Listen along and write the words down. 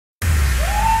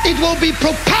it will be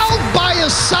propelled by a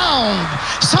sound.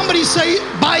 Somebody say,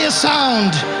 by a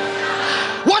sound.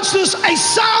 Watch this, a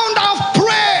sound of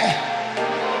prayer,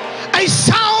 a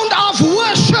sound of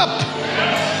worship.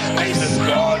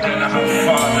 God and our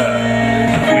Father,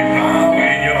 we bow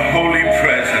in your holy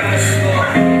presence.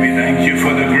 We thank you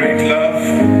for the great love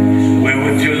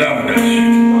wherewith you loved us,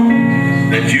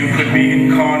 that you could be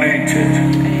incarnated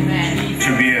to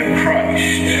be a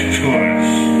Christ to us,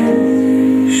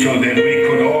 so that we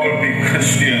could all be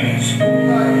Christians.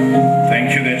 Thank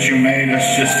you that you made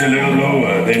us just a little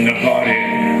lower than the body,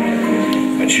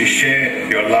 but you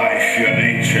shared your life, your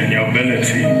nature, and your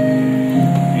ability.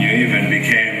 You even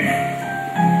became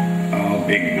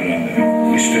big brother.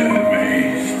 We stand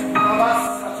amazed.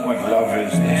 What love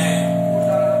is this?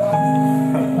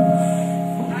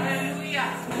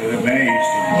 We're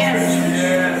amazed in your presence.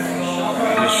 I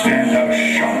understand how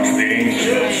shocked the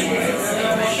angels were.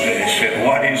 They said,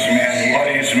 what is man? What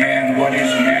is man? What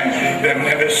is man? They've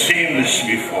never seen this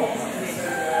before.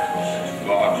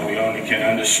 God, we only can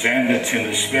understand it in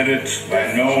the spirit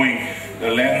by knowing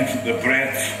the length, the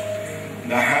breadth,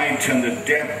 the height and the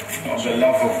depth of the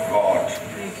love of God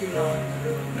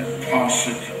that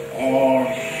passeth all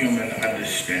human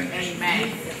understanding.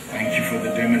 Amen. Thank you for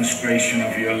the demonstration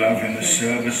of your love in the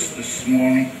service this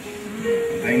morning.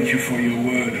 Thank you for your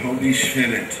word. Holy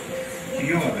Spirit,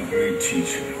 you are the great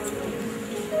teacher.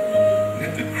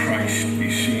 Let the Christ be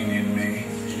seen in me.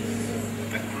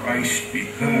 Let the Christ be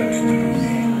heard through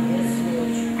me.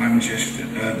 I'm just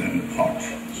an earthen pot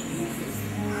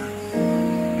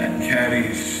that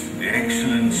carries the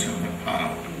excellence of the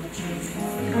power.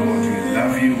 Lord, we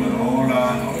love you with all our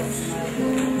hearts.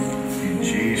 In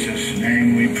Jesus'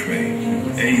 name we pray.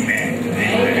 Amen.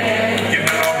 Amen. Give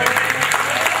it all to me.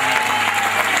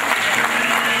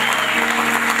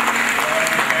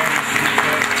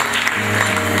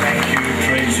 Thank you,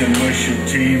 praise and worship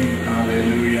team.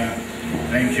 Hallelujah.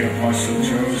 Thank you, Apostle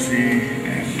Josie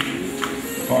and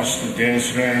Pastor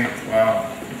Desiree. Wow,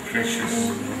 precious.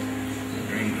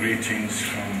 Greetings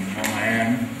from Mohan.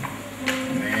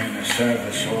 They're in the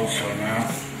service also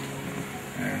now,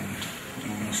 and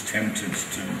almost tempted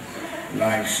to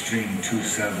live stream 2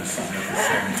 services at the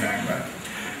same time, but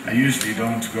I usually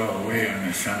don't go away on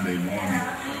a Sunday morning,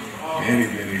 very,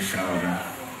 very seldom,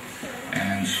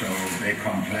 and so they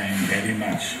complain very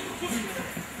much.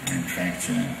 In fact,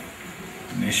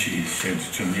 Nishi said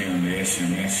to me on the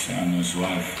SMS and his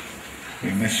wife,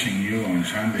 we're missing you on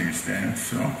Sundays, Dad,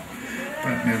 so.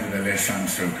 But nevertheless, I'm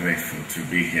so grateful to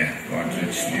be here. God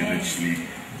richly, richly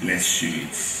bless you.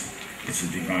 It's a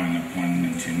divine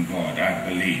appointment in God. I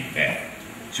believe that.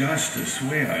 Justice,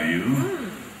 where are you?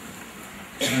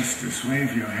 Justice,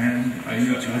 wave your hand. Are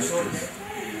you Justice?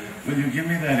 Will you give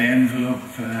me that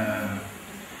envelope?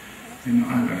 You know,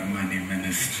 I've got a money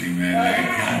ministry, man.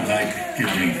 I like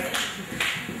giving.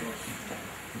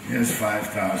 Here's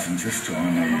 5,000 just to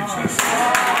honor you, Justice.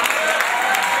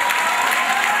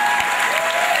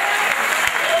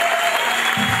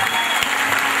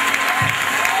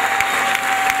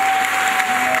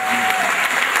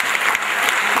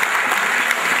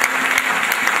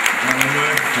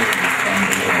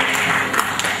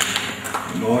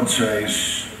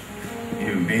 Says,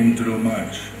 you've been through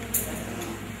much.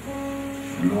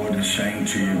 The Lord is saying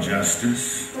to you,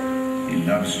 Justice, He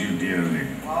loves you dearly.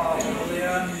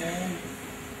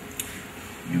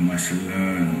 You must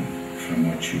learn from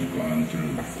what you've gone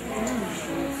through.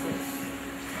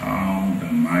 How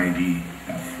the mighty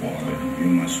have fallen. You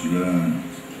must learn.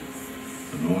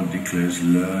 The Lord declares,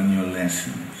 learn your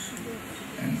lessons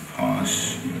and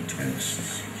pass your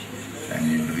tests, and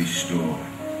He'll restore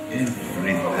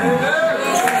everything. More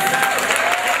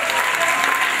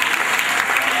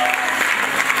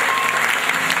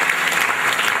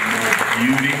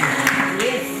beauty,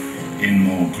 in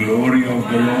more glory of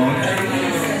the Lord,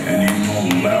 and in more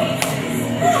wealth of the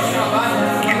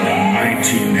Lord. In the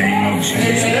mighty name of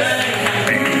Jesus.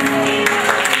 Amen.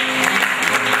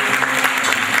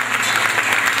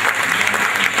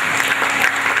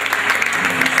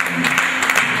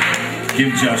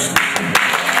 Give justice.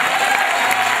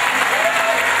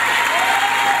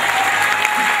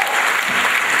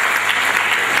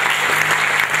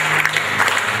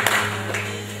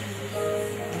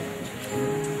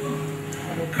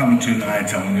 Come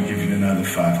tonight, I'm going to give you another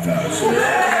 5,000.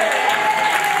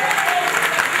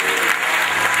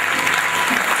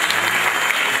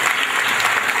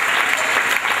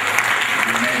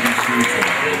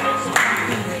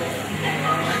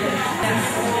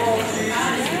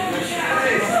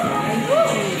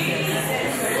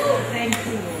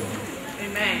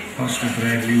 Pastor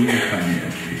Bradley, will you come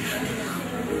here, please?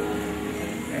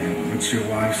 And would What's your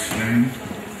wife's name?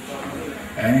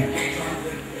 Eh?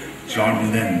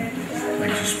 John Lynn.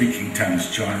 Like to speak in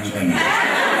tongues, John Lynn.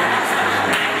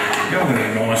 You're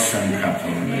an awesome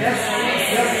couple. We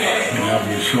love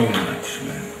you so much,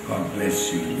 man. God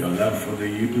bless you. Your love for the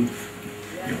youth,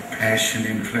 your passion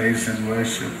in praise and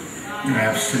worship, you're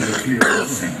absolutely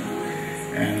awesome.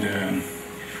 And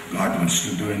God wants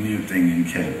to do a new thing in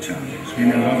Cape Town. There's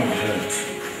been a lot of hurt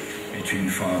between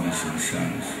fathers and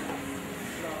sons.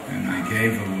 And I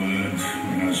gave a word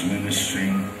when I was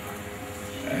ministering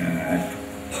at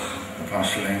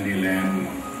Apostle Andy Lamb,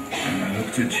 and I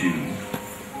looked at you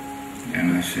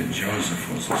and I said,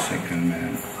 Joseph was the second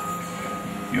man.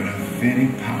 You're a very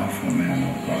powerful man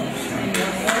of God, son.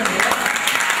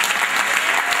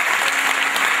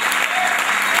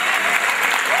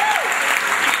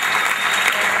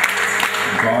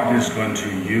 God is going to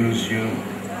use you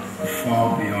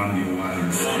far beyond your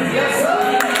wildest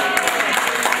dreams.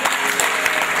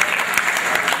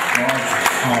 God's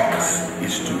heart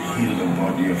is to heal the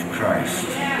body of Christ.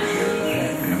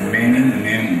 There are many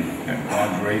men that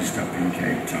God raised up in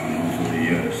Cape Town over the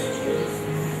years.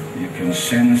 You can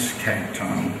sense Cape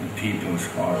Town, the people's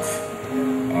hearts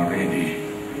are ready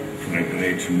for a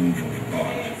great move of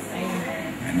God.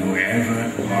 And whoever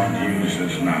God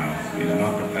uses now is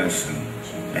not the person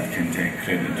that can take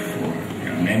credit for it.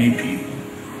 There are many people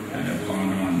that have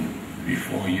gone on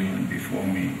before you and before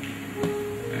me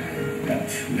that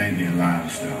lay their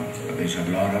lives down. But there's a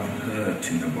lot of hurt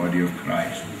in the body of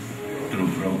Christ through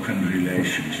broken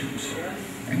relationships.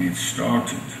 And it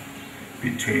started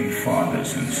between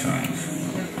fathers and sons.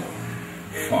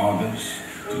 Fathers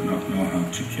did not know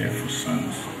how to care for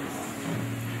sons.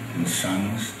 And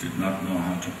sons did not know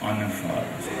how to honor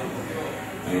fathers.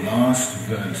 The last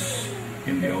verse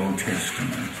in the Old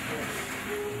Testament,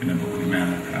 in the book of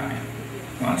Malachi,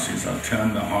 God says, I'll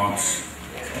turn the hearts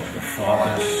of the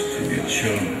fathers to their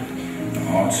children, the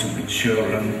hearts of the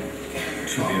children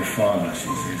to their fathers.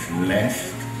 He says,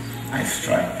 lest I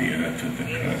strike the earth with a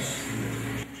curse.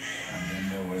 And then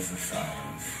there was a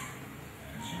silence,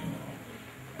 as you know.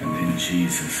 And then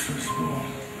Jesus was born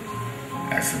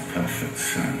as a perfect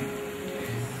Son,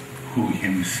 who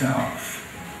himself,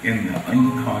 in the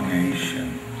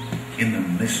incarnation, in the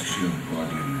mystery of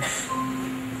godliness,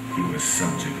 he was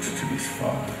subject to his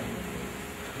Father.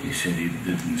 He said he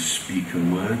didn't speak a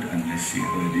word unless he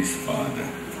heard his Father.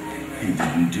 He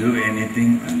didn't do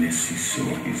anything unless he saw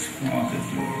his Father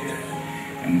do it.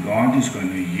 And God is going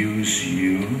to use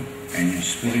you and your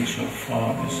spiritual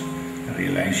father's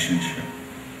relationship.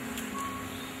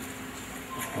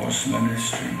 Of course,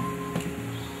 ministry,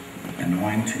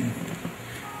 anointing,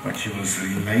 but your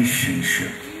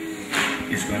relationship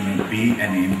is going to be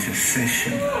an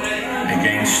intercession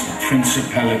against the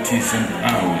principalities and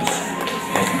powers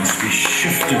that must be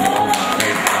shifted over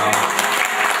great power.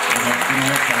 That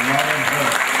brought a lot of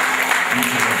hurt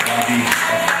into the body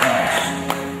of Christ.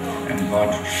 And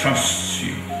God trusts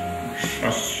you,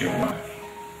 trusts your wife,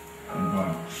 and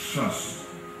God trusts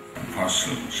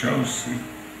Apostle Josie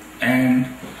and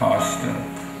Pastor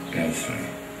Basil.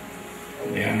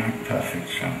 They are not perfect,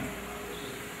 son.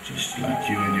 Just like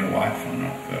you and your wife are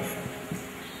not perfect.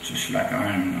 Just like I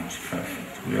am not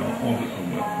perfect. We are all a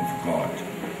work of God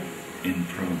in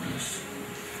progress.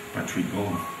 But we go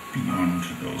beyond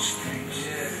those things.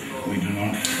 We do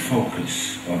not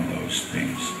focus on those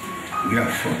things. We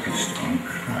are focused on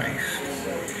Christ.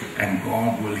 And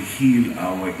God will heal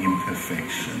our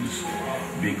imperfections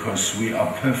because we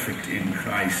are perfect in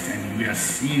Christ and we are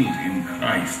sealed in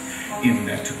Christ in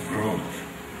that growth.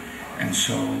 And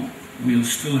so we'll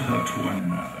still hurt one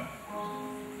another.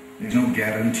 There's no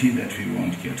guarantee that we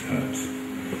won't get hurt.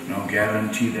 No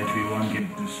guarantee that we won't get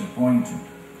disappointed.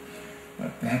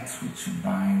 But that which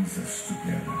binds us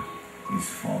together is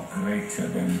far greater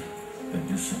than the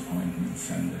disappointments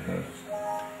and the hurt.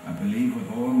 I believe with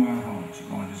all my heart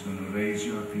God is going to raise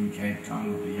you up in Cape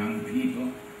Town with the young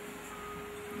people.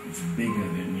 It's bigger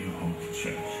than New Hope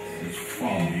Church. It's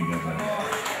far bigger than that.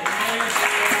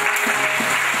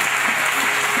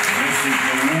 This is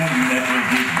the womb that will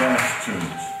give birth to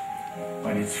it.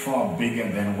 But it's far bigger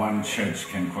than one church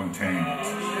can contain it.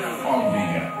 Far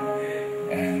bigger.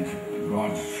 And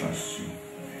God trusts you.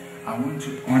 I want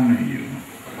to honor you.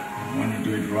 I want to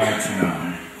do it right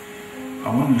now. I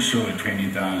want to show a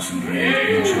 20,000 rand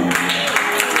into your life.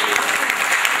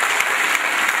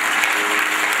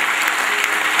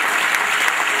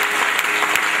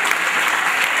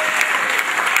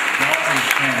 God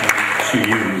is saying to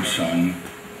you, son,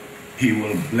 he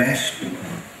will bless you,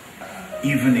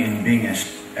 even in being a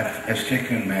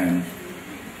second man,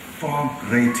 far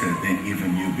greater than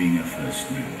even you being a first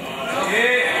man.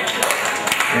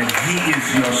 that He is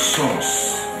your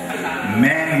source.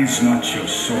 Man is not your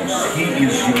source. He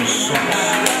is your source.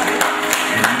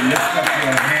 And you lift up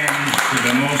your hands to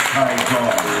the Most High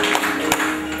God,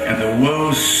 and the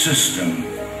world system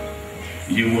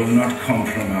you will not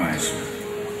compromise with.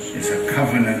 It's a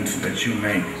covenant that you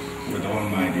make with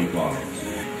Almighty God.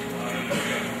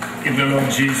 Give the Lord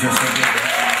Jesus a big hand.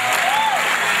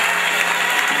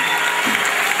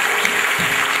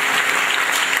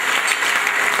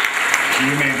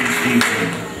 You may be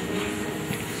seated.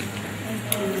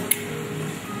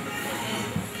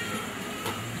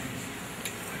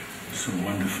 So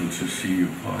wonderful to see you,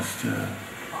 Pastor.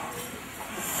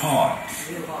 Hearts.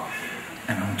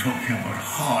 And I'm talking about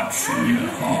hearts in your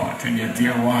heart and your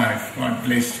dear wife. God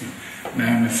bless you.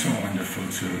 Man, it's so wonderful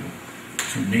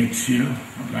to meet you.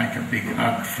 I'd like a big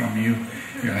hug from you.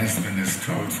 Your husband has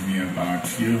told me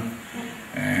about you.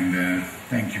 And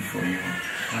thank you for your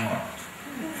heart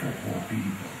for poor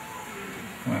people,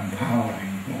 for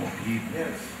empowering poor people.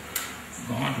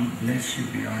 God will bless you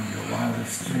beyond your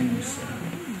wildest dreams.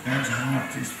 God's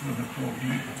heart is for the poor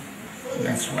people.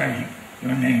 That's why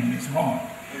your name is Heart.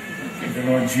 Give the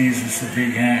Lord Jesus a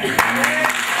big hand.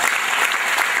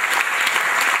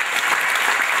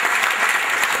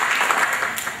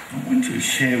 I want to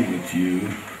share with you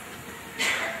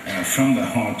from the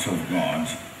heart of God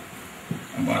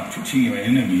about putting your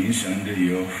enemies under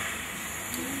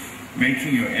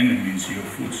making your enemies your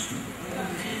footstool.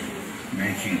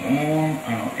 Making all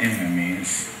our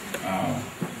enemies our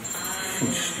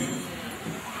footstool.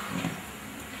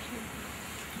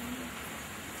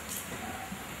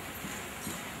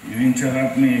 You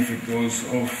interrupt me if it goes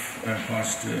off,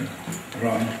 Pastor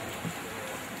Ron.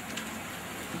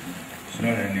 It's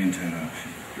not an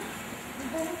interruption.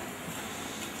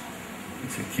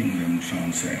 It's a kingdom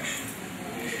transaction.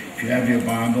 If you have your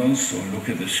Bibles, or look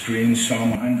at the screen, Psalm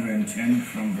 110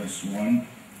 from verse 1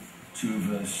 to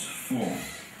verse 4.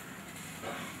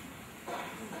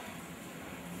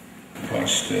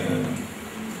 Pastor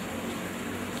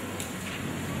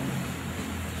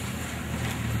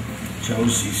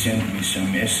Josie sent me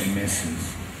some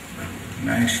SMSs,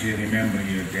 and I actually remember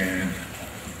your dad,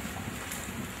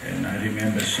 and I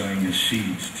remember sowing a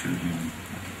seed to him.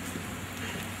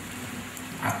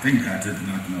 I think I did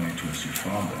not know it was your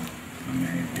father. I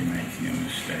may be making a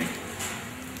mistake,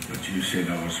 but you said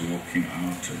I was walking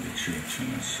out of the church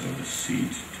and I sowed a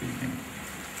seed to him.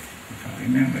 If I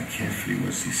remember carefully,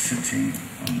 was he sitting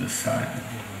on the side?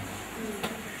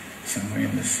 Somewhere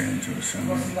in the center or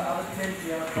somewhere.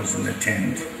 It was in the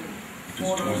tent. It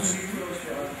was towards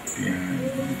behind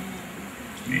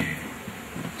me. Yeah.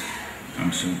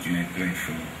 I'm so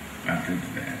grateful I did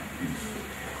that.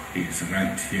 He's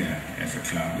right here as a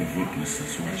cloud of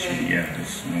witnesses watching here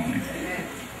this morning.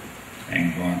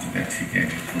 Thank God that he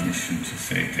gave you permission to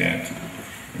say that.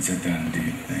 It's a done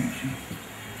deal. Thank you.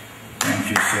 Thank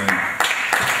you, sir.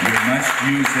 You must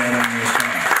use that on your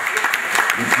side.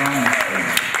 You promise me.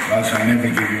 Else I'll never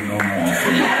give you no more.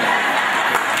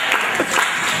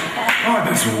 Oh,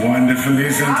 that's wonderful,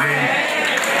 isn't it?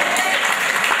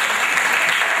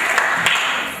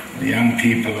 The young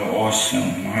people are awesome.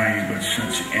 My, you've got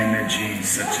such energy,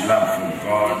 such love for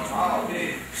God,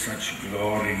 such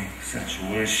glory, such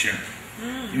worship.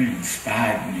 You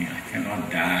inspired me. I cannot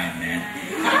die, man.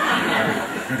 You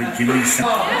gotta give me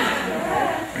something.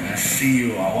 When I see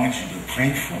you, I want you to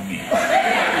pray for me.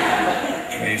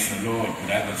 Praise the Lord.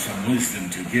 But I've got some wisdom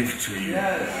to give to you.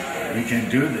 We can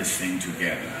do this thing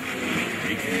together.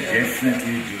 We can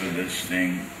definitely do this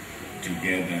thing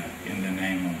together in the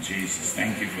name of Jesus.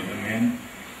 Thank you for the men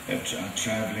that are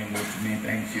traveling with me.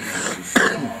 Thank you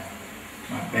for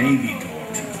my baby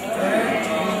daughter.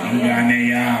 I'm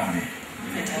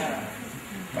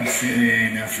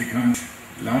in Afrikaans.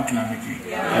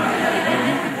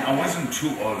 I wasn't too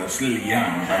old, I was still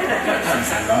young, but she's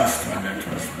the last one that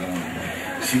was born.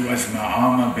 She was my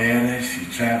armor bearer. She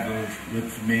traveled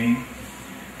with me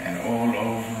and all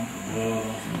over the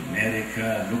world,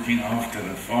 America, looking after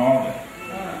the father.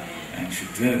 And she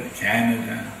did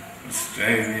Canada,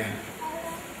 Australia,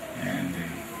 and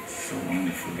it's so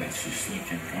wonderful that she still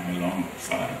can come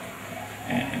alongside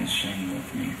and sing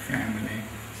with me. Family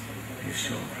is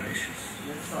so precious.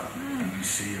 And we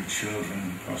see your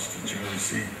children, Pastor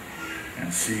Josie,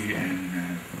 and see in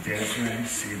Desiree,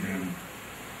 see them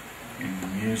in the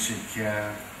music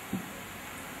here.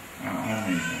 I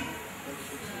honor them.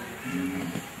 You know,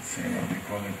 say what they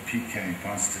call it, PK,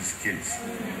 pastor's kids.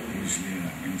 Usually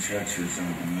in churches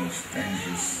are the most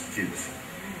dangerous kids.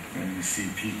 When you see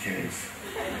PKs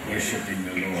worshiping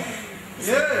the Lord, it's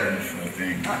a wonderful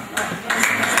thing.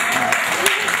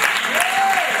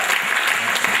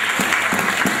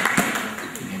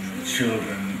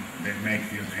 children, they make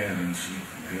their parents look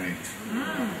great.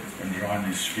 When Ron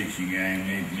is speaking, he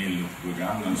made me look good.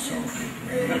 I'm not so good.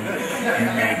 He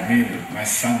made me look. My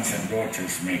sons and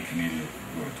daughters make me look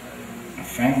good. My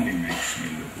family makes me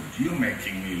look good. You're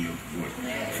making me look good.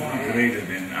 Far greater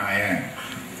than I am.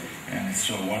 And it's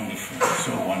so wonderful,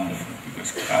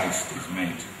 because Christ is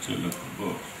made to look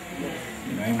good.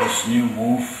 You know, in this new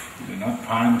move, we're not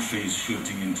pine trees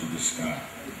shooting into the sky.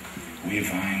 We're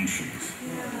vine trees.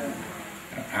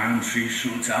 A pine tree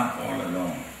shoots up all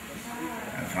alone.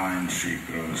 A vine tree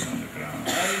grows on the ground.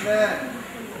 Amen.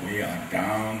 We are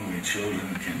down where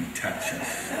children can touch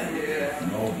us.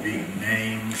 No big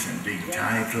names and big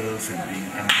titles and being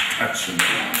untouchable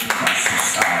by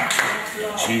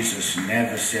society. Jesus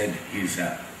never said he's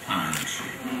a pine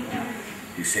tree.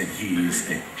 He said he is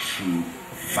a true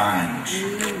vine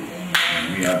tree.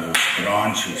 And we are those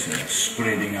branches that are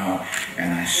spreading out.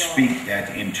 And I speak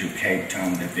that into Cape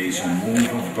Town, that there's a move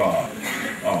of God,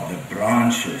 of the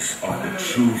branches of the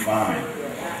true vine,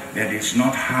 that is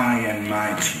not high and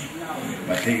mighty,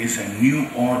 but there is a new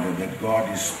order that God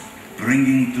is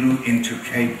bringing through into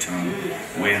Cape Town,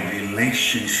 where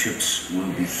relationships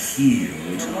will be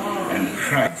healed and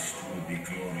Christ will be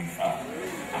glorified.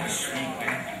 I speak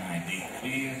that and I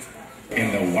declare it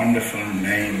in the wonderful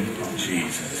name of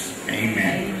Jesus.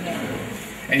 Amen.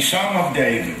 A Psalm of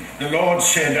David. The Lord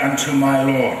said unto my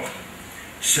Lord,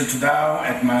 sit thou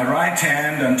at my right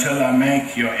hand until I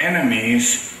make your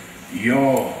enemies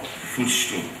your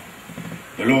footstool.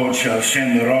 The Lord shall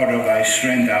send the rod of thy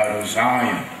strength out of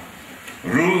Zion.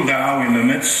 Rule thou in the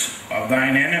midst of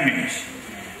thine enemies.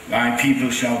 Thy people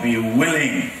shall be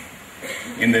willing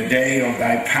in the day of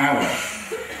thy power,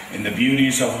 in the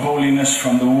beauties of holiness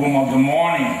from the womb of the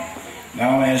morning,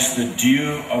 thou as the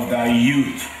dew of thy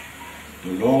youth.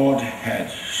 The Lord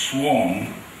hath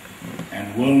sworn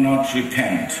and will not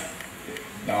repent.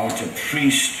 Thou art a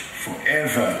priest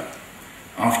forever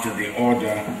after the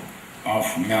order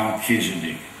of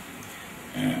Melchizedek.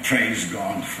 Praise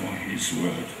God for his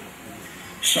word.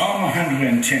 Psalm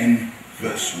 110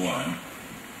 verse 1.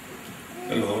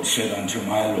 The Lord said unto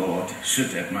my Lord,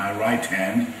 sit at my right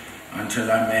hand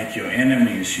until I make your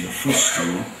enemies your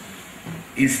footstool,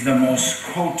 is the most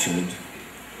quoted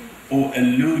or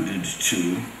alluded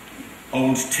to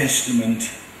Old Testament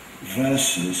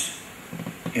verses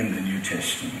in the New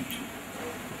Testament.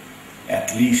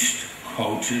 At least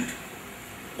quoted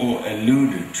or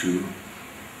alluded to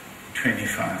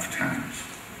 25 times.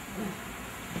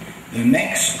 The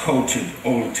next quoted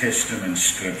Old Testament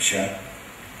scripture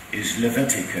is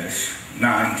Leviticus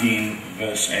 19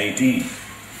 verse 18.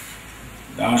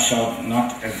 Thou shalt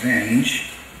not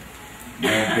avenge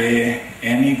nor bear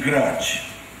any grudge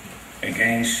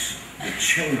against the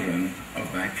children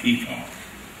of thy people,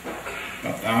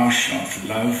 but thou shalt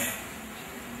love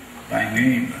thy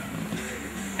neighbor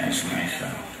as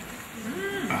thyself.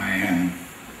 I am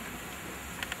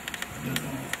the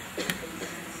Lord.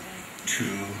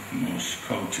 Two most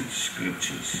quoted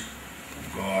scriptures,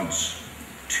 God's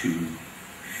two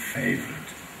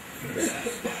favorite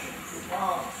verses.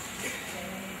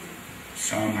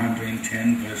 Psalm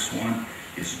 110 verse 1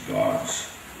 is God's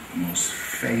most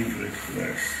favorite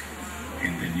verse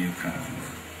in the New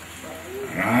Covenant.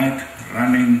 Right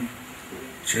running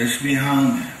just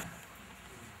behind that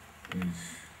is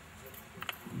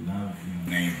love your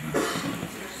neighbor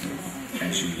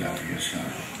as you love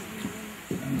yourself.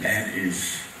 And that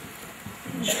is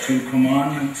those two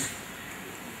commandments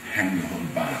and the whole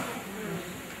Bible.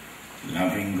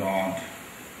 Loving God,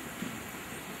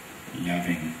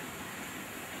 loving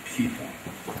people.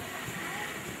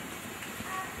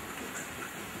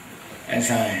 As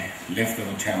I left the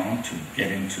hotel to get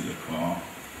into the car,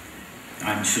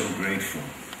 I'm so grateful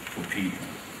for people.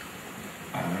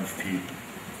 I love people.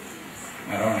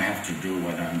 I don't have to do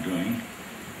what I'm doing.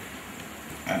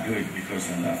 I do it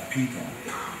because I love people.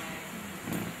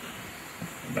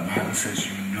 The Bible says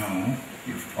you know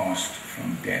you've passed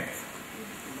from death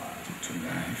to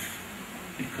life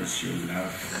because you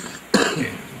love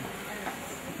people.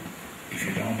 If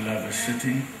you don't love a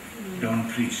city, don't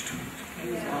preach to it.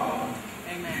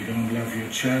 If you don't love your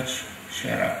church,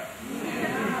 shut up.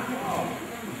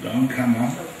 Don't come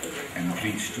up and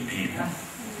preach to people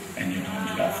and you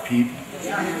don't love people.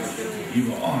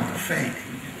 You are fake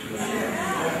when you do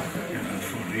that. You're not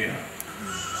for real.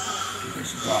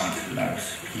 Because God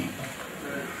loves people.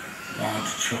 God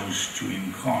chose to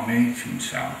incarnate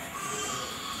himself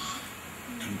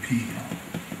through people.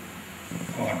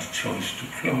 God chose to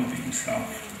clothe himself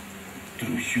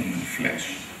through human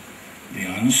flesh. The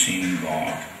unseen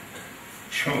God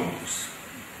chose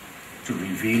to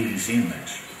reveal his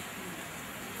image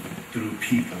through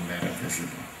people that are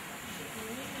visible.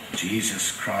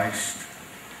 Jesus Christ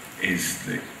is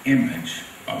the image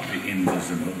of the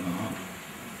invisible God.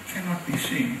 Cannot be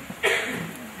seen.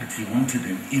 But he wanted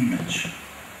an image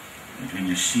that when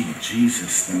you see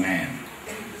Jesus the man,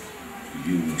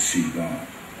 you will see God.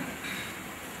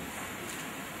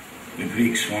 The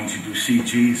Greeks wanted to see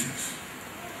Jesus.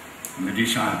 And the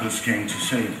disciples came to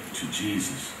say to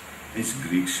Jesus, these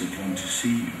Greeks that want to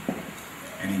see you.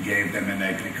 And he gave them an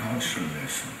agricultural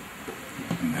lesson.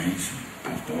 Amazing.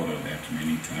 I've thought of that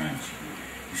many times.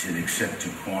 He said, except a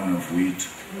corn of wheat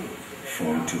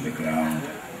fall to the ground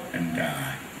and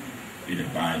die, it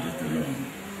abideth alone.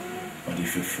 But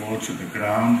if it fall to the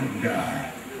ground and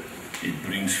die, it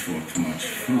brings forth much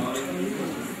fruit.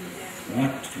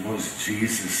 What was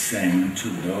Jesus saying to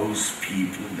those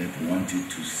people that wanted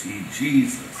to see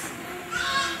Jesus?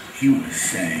 He was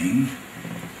saying,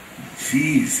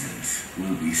 Jesus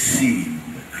will be seen,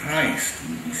 the Christ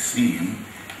will be seen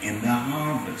in the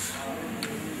harvest.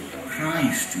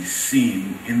 Christ is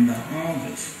seen in the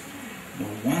harvest. The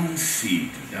one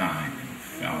seed died and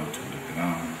fell to the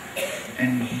ground.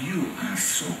 And you, I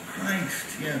saw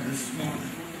Christ here this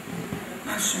morning.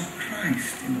 I saw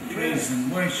Christ in praise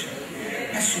and worship.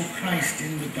 I saw Christ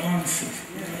in the dances.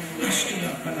 I stood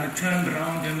up and I turned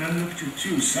around and I looked at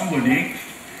you. Somebody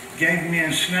gave me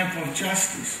a snap of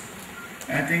justice.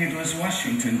 I think it was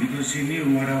Washington, because he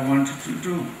knew what I wanted to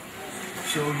do.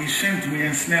 So he sent me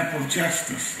a snap of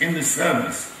justice in the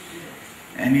service.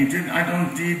 And he didn't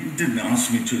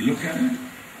ask me to look at it.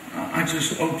 I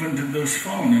just opened this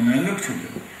phone and I looked at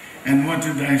it. And what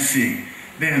did I see?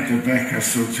 There at the back I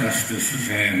saw Justice's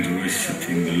hand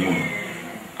worshiping the Lord.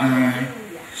 I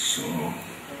saw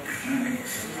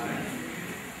Christ.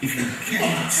 If you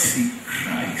cannot see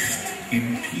Christ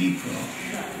in people,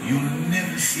 you'll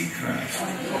never see Christ.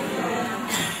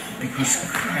 Because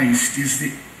Christ is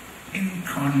the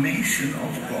incarnation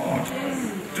of God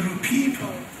through people.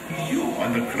 You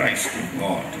are the Christ of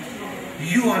God.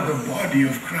 You are the body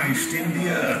of Christ in the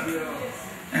earth.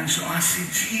 And so I see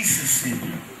Jesus in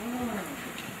you.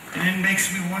 And it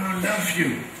makes me want to love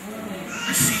you.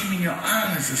 I see him in your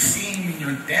eyes. I see him in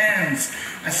your dance.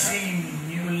 I see him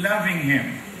in you loving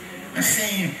him. I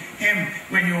see him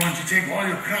when you want to take all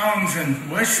your crowns and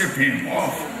worship him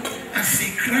off. I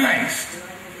see Christ.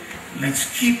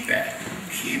 Let's keep that.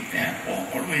 Keep that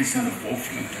always in the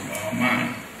forefront of our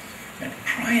mind. That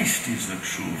Christ is the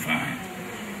true vine.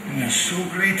 And we are so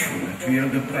grateful that we are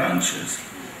the branches.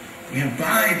 We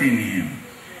abide in him.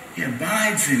 He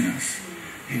abides in us.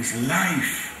 His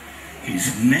life,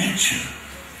 his nature,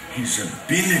 his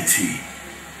ability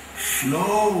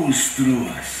flows through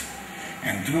us.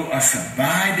 And through us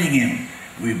abiding in him,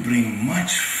 we bring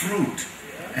much fruit.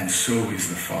 And so is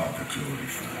the Father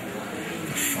glorified.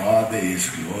 The Father is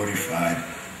glorified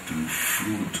through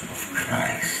fruit of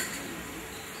Christ.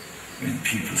 When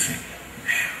people say,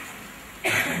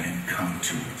 I didn't come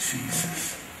to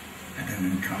Jesus. I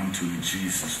didn't come to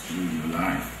Jesus through your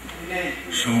life.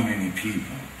 So many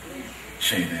people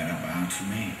say that about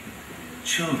me.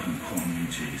 Children call me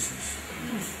Jesus.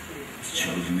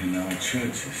 Children in our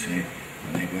church, they say,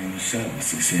 when they go into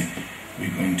service, they say,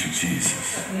 we're going to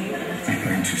Jesus. We're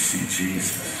going to see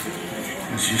Jesus.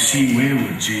 Because you see, where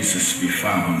would Jesus be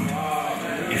found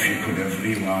if you could have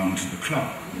rewound the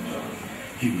clock?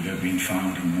 He would have been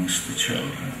found amongst the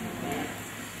children.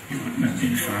 He wouldn't have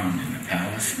been found in the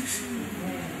palaces.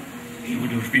 He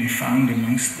would have been found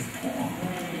amongst the poor,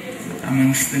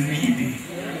 amongst the needy,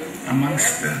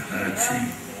 amongst the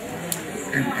hurting.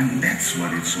 And that's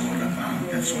what it's all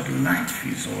about. That's what life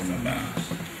is all about.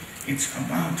 It's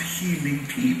about healing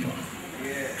people,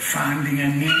 finding a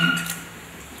need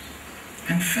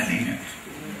and filling it,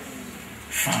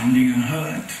 finding a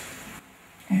hurt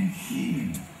and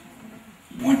healing.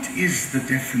 What is the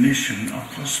definition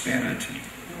of prosperity?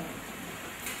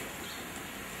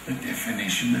 The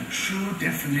definition, the true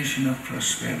definition of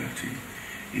prosperity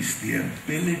is the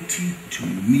ability to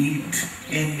meet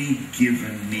any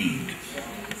given need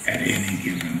at any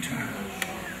given time.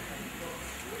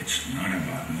 It's not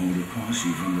about motor cars,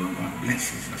 even though God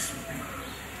blesses us with them.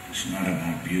 It's not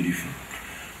about beautiful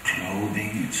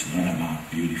clothing. It's not about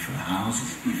beautiful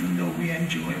houses, even though we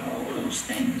enjoy all those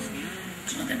things.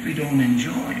 It's not that we don't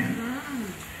enjoy it.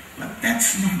 But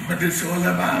that's not what it's all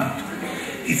about.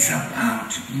 It's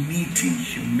about meeting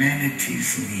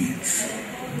humanity's needs.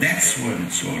 That's what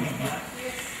it's all about.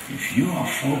 If you are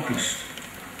focused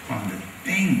on the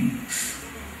things,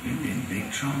 you'll be in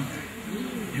big trouble.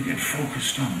 You get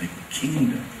focused on the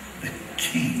kingdom, the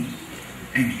king,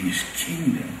 and his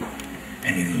kingdom,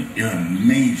 and it'll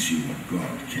amaze you what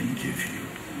God can give you.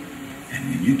 And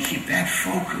when you keep that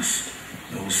focused,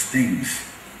 those things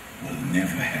will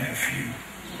never have you.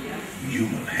 You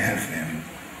will have them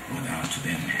without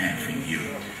them having you.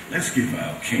 Let's give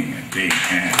our King a big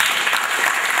hand.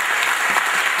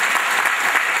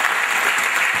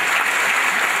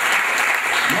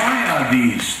 Why are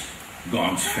these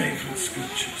God's favorite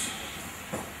scriptures?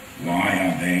 Why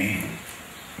are they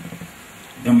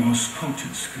the most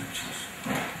quoted scriptures?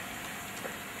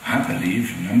 I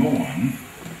believe, number one,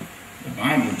 the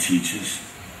Bible teaches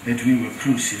that we were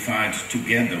crucified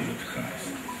together with Christ.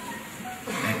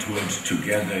 That word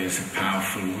together is a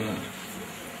powerful word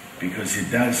because it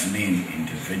does mean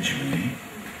individually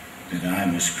that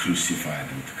I was crucified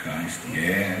with Christ,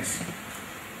 yes,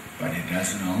 but it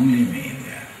doesn't only mean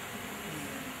that.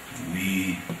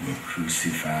 We were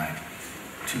crucified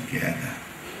together.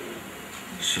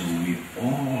 So we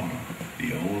all,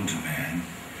 the old man,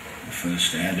 the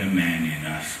first Adam man in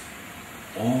us,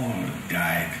 all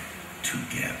died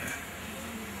together.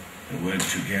 The word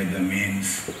together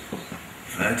means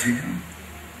vertical,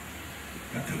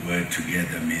 but the word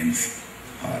together means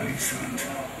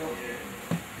horizontal.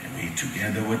 And we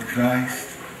together with Christ,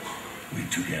 we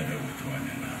together with one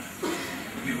another.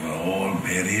 We were all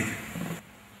buried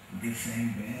in the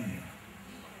same burial.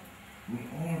 We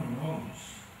all rose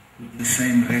with the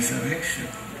same resurrection.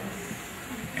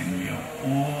 And we are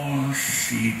all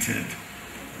seated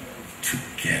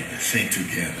together. Say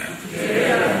together.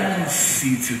 Yeah.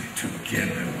 Seated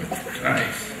together with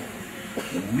Christ.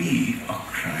 We are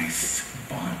Christ's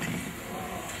body.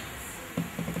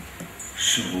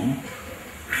 So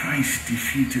Christ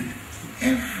defeated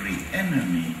every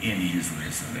enemy in his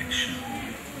resurrection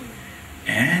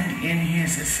and in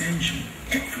his ascension.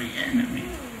 Every enemy.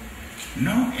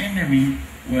 No enemy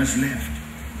was left.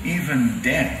 Even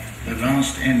death, the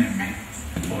last enemy,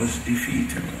 was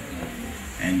defeated.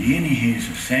 And in his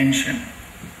ascension,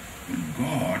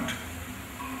 God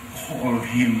called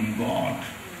him God.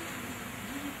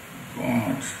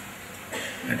 God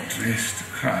addressed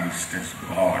Christ as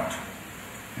God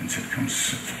and said, come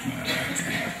sit at my right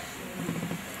hand.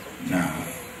 Now,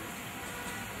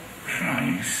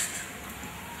 Christ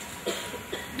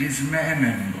is man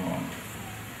and God.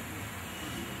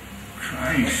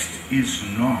 Christ is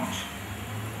not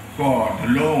God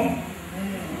alone.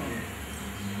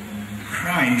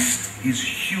 Christ is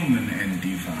human and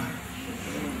divine.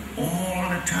 All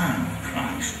the time,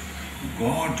 Christ,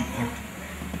 God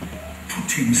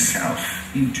put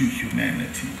himself into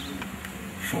humanity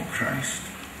for Christ,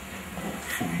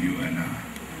 for you and I.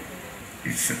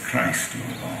 It's the Christ of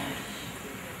God.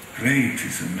 Great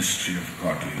is the mystery of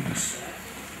godliness,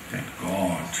 that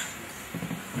God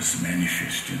was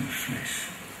manifest in the flesh,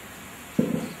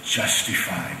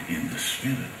 justified in the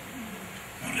spirit.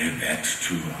 I read that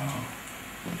to our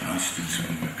pastors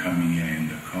when we're coming here in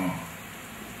the car.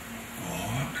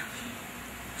 God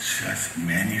just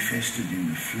manifested in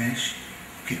the flesh.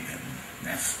 Okay,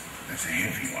 that's a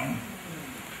heavy one.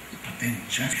 But then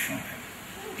justified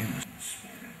in the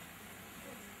spirit.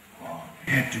 God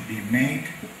had to be made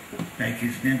like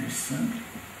he's never sinned.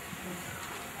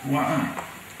 Why?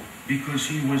 Because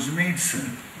he was made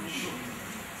sin.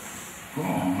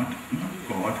 God, not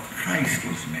God, Christ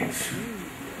was made sin.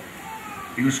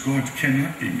 Because God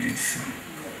cannot be made sin.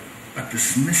 But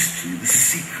this mystery, the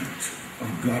secret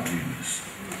of godliness,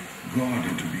 God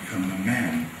had to become a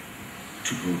man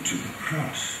to go to the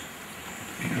cross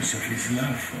because of his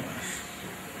love for us.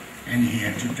 And he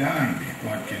had to die.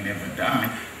 God can never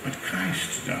die, but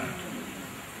Christ died.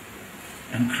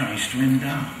 And Christ went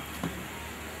down.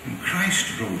 And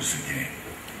Christ rose again.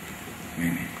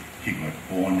 When he got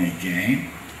born again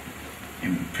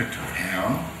in the pit of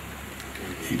hell,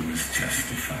 he was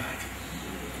justified.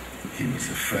 He was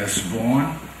the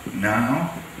firstborn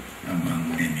now among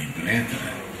many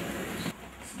brethren.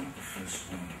 It's not the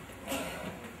firstborn.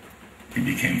 He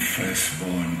became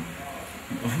firstborn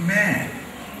of man.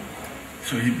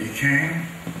 So he became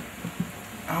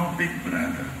our big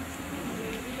brother.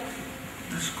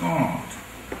 This God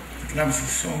that loves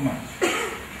us so much.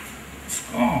 It's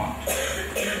God.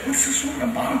 What's this all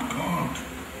about, God?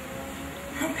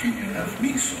 How can you love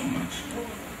me so much?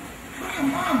 What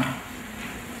am I?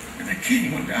 And the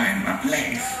king will die in my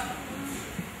place.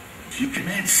 You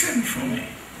made sin for me.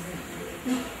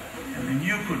 And then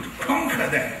you could conquer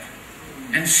that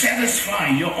and satisfy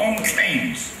your own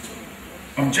claims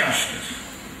of justice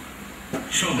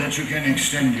so that you can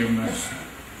extend your mercy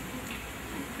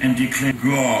and declare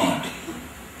God,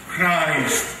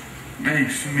 Christ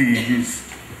makes me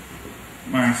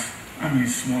I'm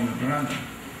his smaller brother.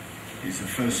 He's the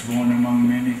firstborn among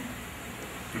many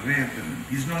brethren.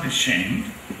 He's not ashamed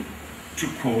to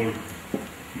call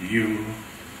you,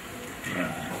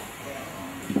 brother.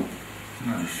 He's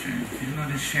not ashamed. He's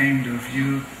not ashamed of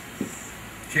you,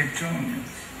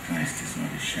 Ketonians. Christ is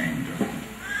not ashamed of you.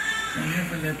 Don't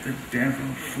ever let the devil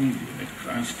fool you that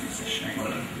Christ is ashamed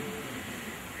of you.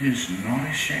 He is not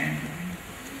ashamed of you.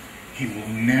 He will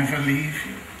never leave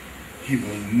you. He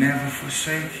will never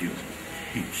forsake you.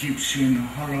 He keeps you in the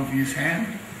hollow of his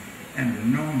hand,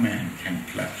 and no man can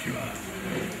pluck you out.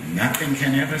 Nothing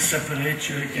can ever separate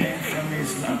you again from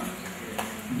his love.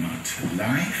 Not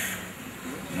life,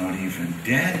 not even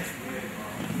death,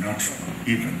 not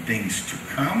even things to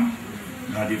come,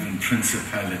 not even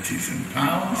principalities and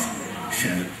powers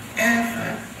shall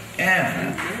ever,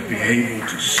 ever be able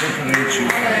to separate you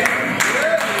from him.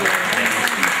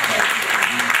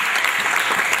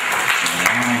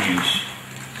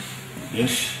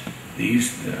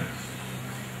 These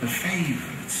the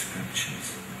favorite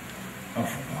scriptures of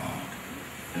God,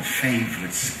 the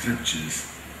favorite scriptures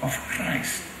of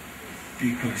Christ,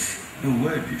 because the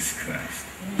word is Christ.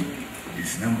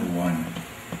 Is number one,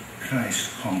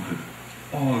 Christ conquered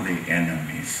all the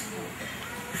enemies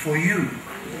for you.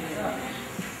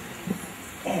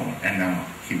 All, and now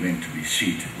he went to be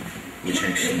seated, which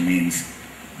actually means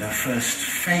the first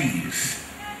phase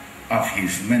of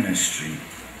his ministry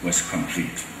was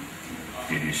complete.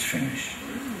 It is finished.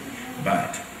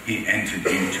 But he entered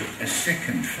into a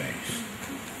second phase,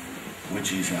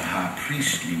 which is a high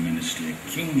priestly ministry, a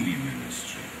kingly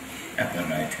ministry at the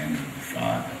right hand of the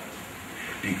Father.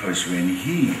 Because when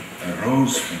he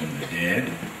arose from the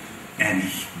dead and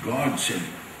God said,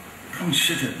 come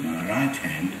sit at my right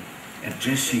hand,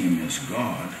 addressing him as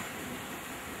God,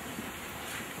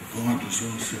 God was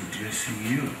also addressing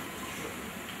you.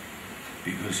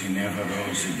 Because he never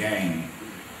rose again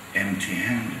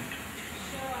empty-handed.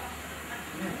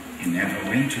 He never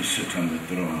went to sit on the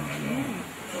throne alone.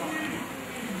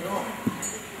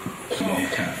 He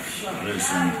has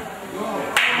risen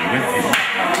with him,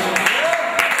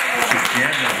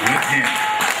 together with him.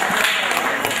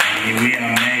 And we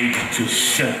are made to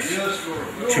sit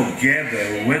together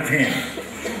with him.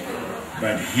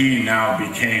 But he now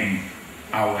became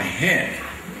our head,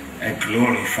 a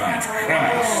glorified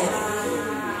Christ.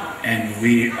 And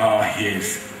we are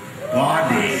his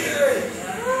body.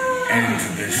 And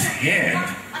this head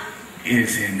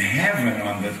is in heaven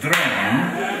on the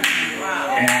throne,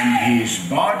 and his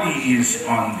body is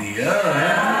on the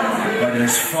earth. But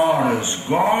as far as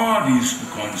God is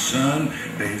concerned,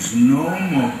 there is no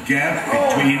more gap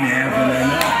between heaven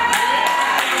and earth.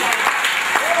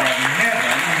 That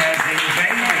heaven has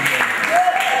invaded it.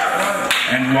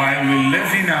 And while we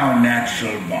live in our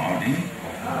natural body,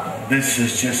 this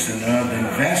is just an earthen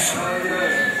vessel.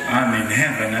 I'm in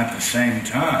heaven at the same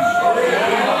time.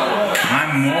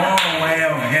 I'm more aware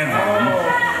of heaven,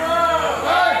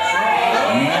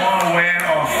 more aware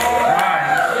of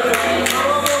Christ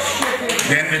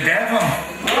than the devil.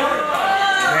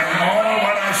 And all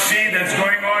what I see that's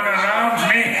going on around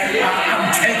me,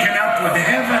 I'm taken up with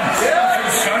heaven. I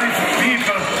feel sorry for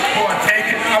people who are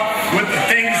taken up with the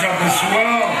things of this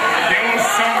world. The old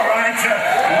songwriter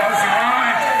was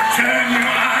right. Turn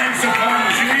your eyes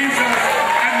upon Jesus,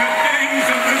 and the things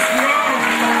of this world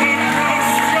will grow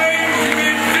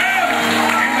strangely dim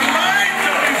in the light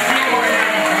of his glory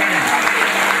and grace.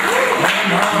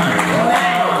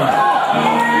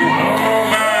 Oh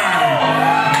my.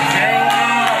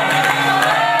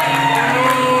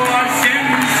 Oh, I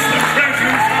sense the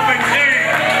presence of the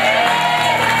King.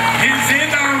 He's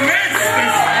in our midst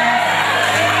this morning.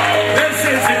 This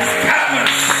is his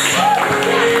palace.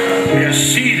 We are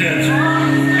seated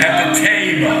at the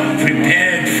table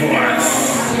prepared for us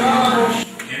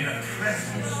in the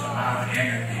presence of our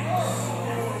enemies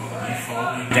before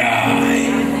we die.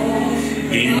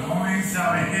 He anoints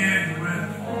our head with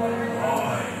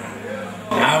oil.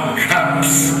 Our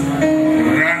cups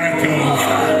runneth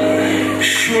over.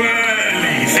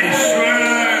 Surely, say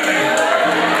surely.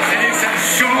 Say it's a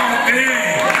sure thing.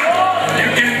 You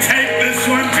can take this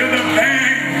one to the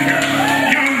bank.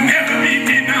 You'll never be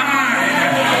denied.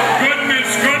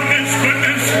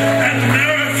 Goodness, and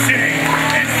mercy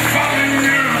is following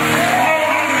you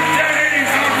all the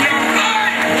days of your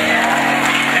life.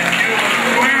 And you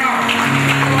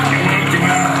will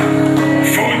dwell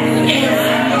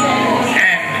forever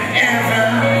and ever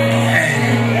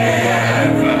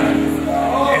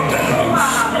in the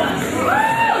house of the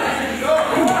Lord.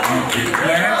 Aren't you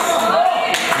blessed?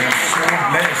 You're so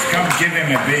blessed. Come give him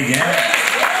a big hand.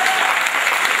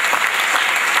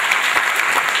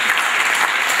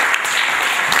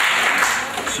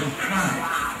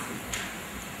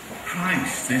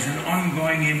 Christ, there's an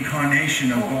ongoing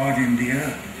incarnation of God in the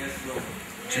earth.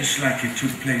 just like it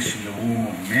took place in the womb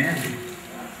of Mary.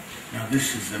 Now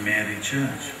this is the Mary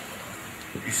Church.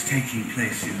 It's taking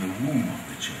place in the womb of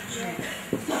the church.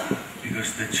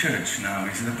 Because the church now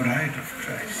is the bride of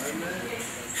Christ.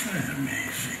 Isn't that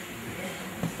amazing?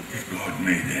 That God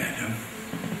made Adam,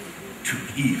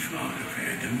 took Eve out of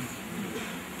Adam,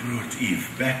 brought Eve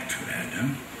back to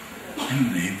Adam,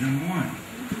 and made them one.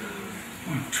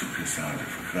 One took us out of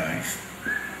Christ,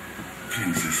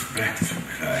 brings us back to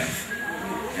Christ,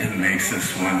 and makes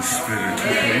us one spirit with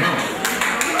the Lord.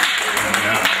 And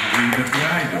now we're the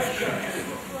bride of Christ.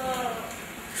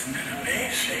 Isn't that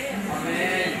amazing?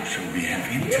 So we have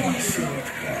intimacy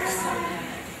with Christ.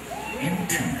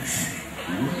 Intimacy,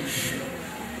 worship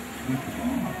with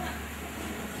God.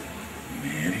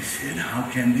 Mary said, how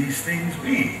can these things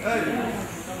be?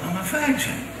 I'm a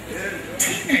virgin,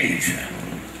 teenager.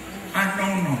 I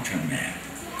know not a man.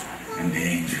 And the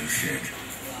angel said,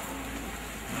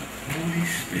 the Holy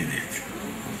Spirit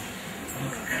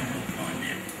will come upon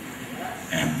him,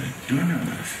 and the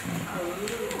dunamis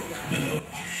will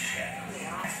overshadow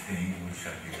him. This thing which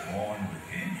shall be born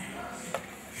within you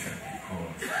shall be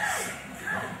called the Son of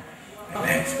God. And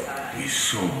that we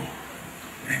saw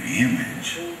an image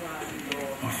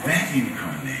of that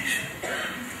incarnation.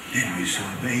 Then we saw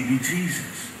baby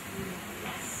Jesus.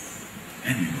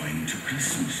 And we're going into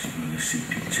Christmas. You're going to see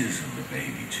pictures of the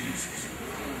baby Jesus.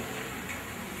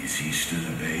 Is he still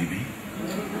a baby?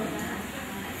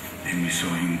 Then we saw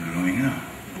him growing up,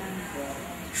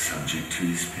 subject to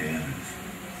his parents.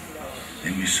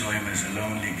 Then we saw him as a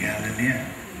lonely Galilean,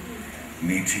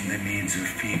 meeting the needs of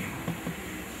people.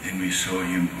 Then we saw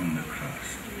him on the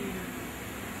cross.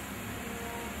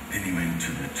 Then he went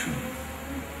to the tomb.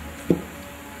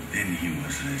 Then he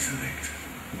was resurrected.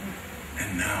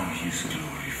 And now he's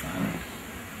glorified.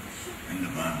 And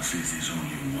the Bible says there's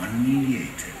only one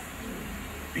mediator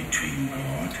between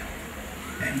God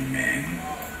and man.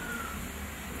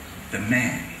 The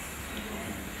man.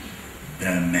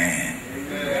 The man.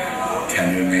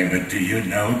 Tell your neighbor, do you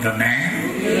know the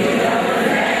man?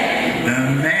 The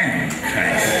man,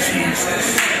 Christ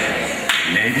Jesus.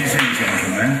 Ladies and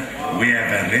gentlemen, we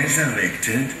have a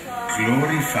resurrected,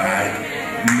 glorified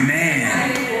man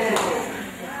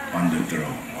on the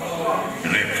throne,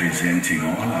 representing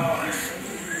all of us.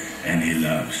 And he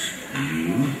loves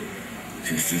you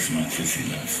just as much as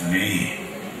he loves me.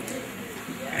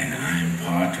 And I'm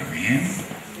part of him,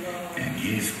 and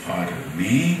he's part of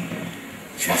me,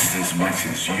 just as much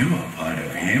as you are part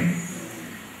of him,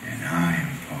 and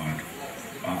I'm part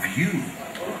of you,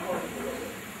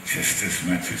 just as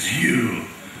much as you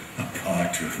are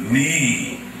part of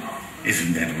me.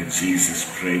 Isn't that what Jesus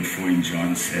prayed for in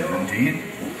John 17?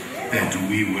 That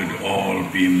we would all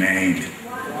be made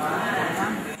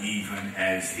even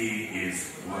as he is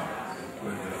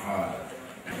with the Father.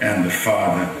 And the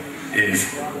Father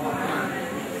is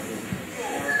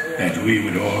that we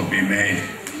would all be made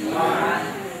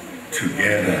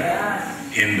together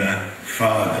in the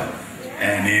Father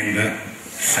and in the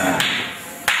Son.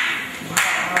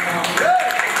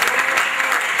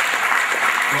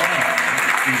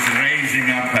 Is raising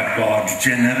up a God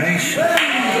generation.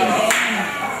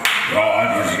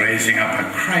 God is raising up a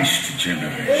Christ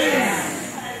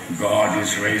generation. God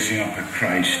is raising up a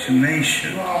Christ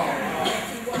nation.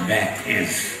 That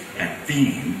is a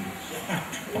theme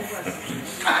hot off the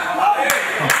press.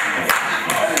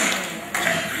 A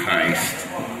Christ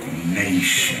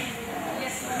nation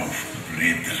of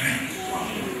brethren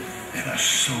that are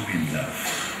so in love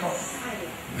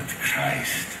with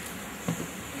Christ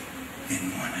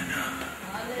in one another.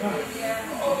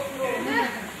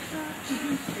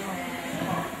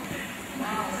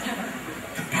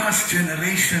 The past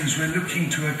generations were looking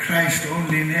to a Christ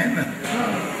only in heaven.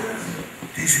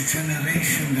 There's a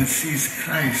generation that sees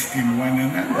Christ in one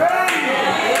another.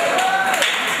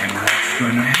 And what's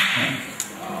going to happen?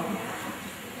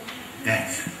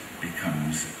 That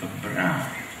becomes a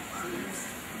bride.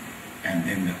 And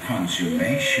then the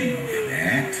consummation of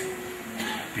that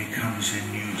becomes a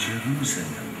new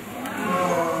Jerusalem.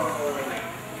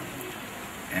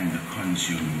 And the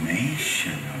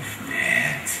consummation of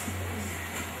that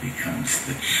becomes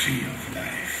the tree of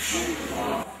life.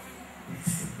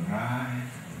 It's the bride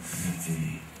of the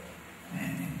city.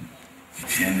 And in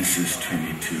Genesis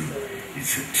 22,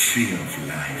 it's a tree of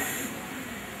life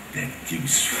that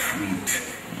gives fruit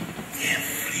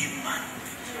every month.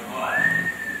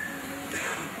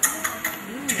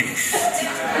 Taste.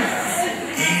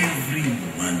 Every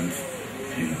month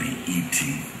you'll be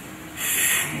eating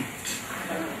fruit.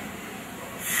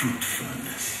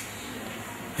 Fruitfulness.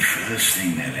 The first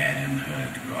thing that Adam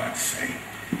heard God say,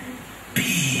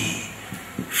 be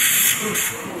fruitful.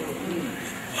 fruitful.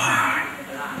 Why?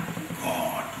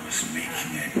 God was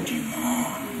making a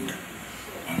demand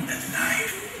on the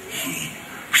life He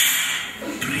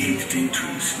breathed into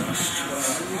His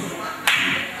nostrils.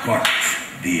 He got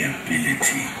the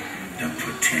ability, the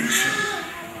potential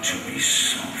to be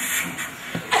so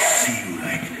fruitful. I see you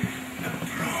like a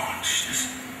branch, just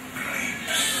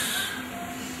grapes.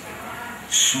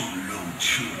 So low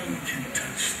children can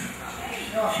touch them.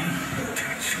 You never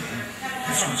touch them.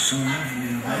 That's what's so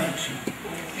lovely about you.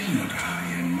 You're not high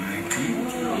and mighty.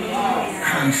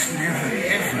 Christ never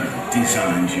ever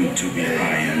designed you to be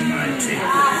high and mighty.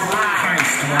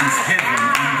 Christ wants heaven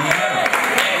and the earth.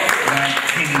 Thy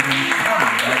kingdom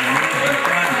come, thy will be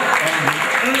done on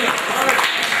the earth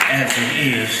as it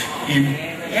is in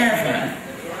heaven.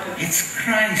 It's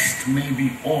Christ may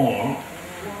be all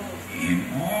in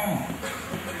all.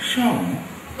 So,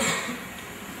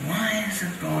 why is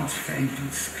it God's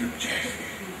favorite scripture?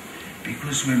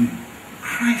 Because when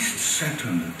Christ sat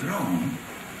on the throne,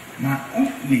 my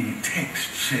opening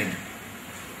text said,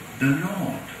 the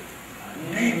Lord.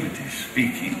 David is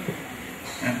speaking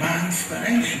by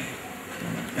inspiration.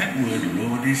 That word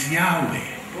Lord is Yahweh,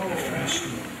 the first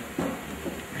word.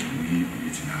 And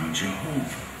it's now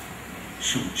Jehovah.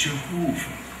 So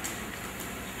Jehovah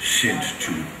said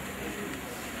to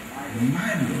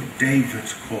my Lord. David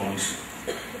calls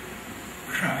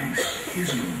Christ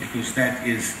his Lord, because that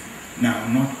is now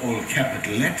not all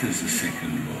capital letters the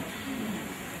second Lord.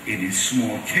 It is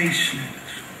small case letters.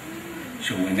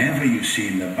 So whenever you see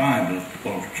in the Bible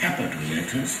all capital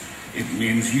letters, it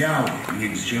means Yahweh, it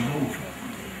means Jehovah.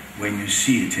 When you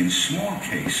see it in small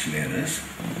case letters,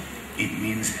 it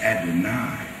means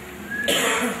Adonai.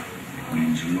 It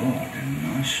means Lord and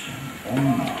Master and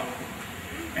Owner.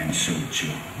 And so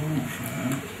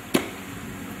Jehovah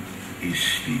is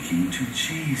speaking to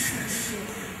Jesus.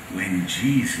 When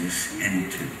Jesus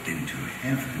entered into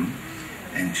heaven,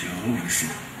 and Jehovah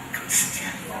said, come sit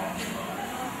here.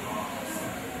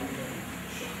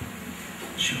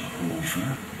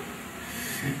 Jehovah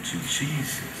said to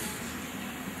Jesus.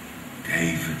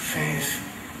 David says,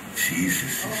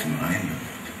 Jesus is my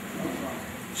Lord.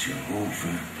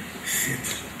 Jehovah said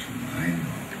to my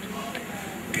Lord.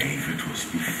 David was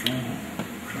before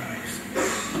Christ.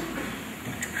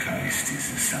 But Christ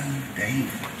is the son of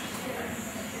David.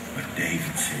 But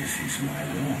David says he's my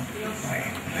Lord by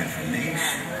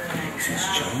revelation. He says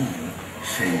Jehovah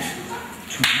says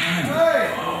to my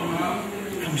Lord,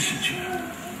 come sit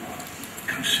here.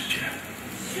 Come sit here.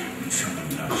 When someone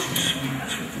loves you so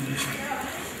much, what do they say?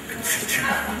 Come sit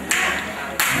here.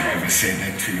 You ever say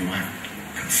that to your wife?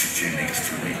 Come sit here next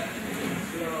to me.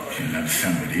 If you love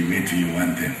somebody, where do you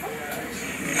want them?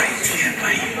 Right here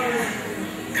by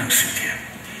you. Come sit here.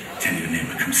 Tell your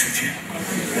neighbor, come sit here. Come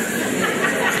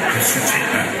sit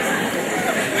here.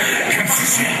 Come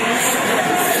sit here.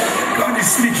 God is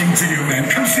speaking to you, man.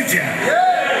 Come sit here.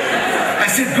 I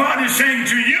said, God is saying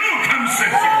to you, come sit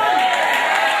here.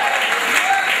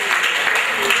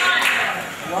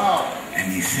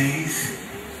 And he says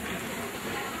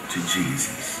to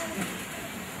Jesus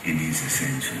in his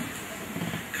ascension,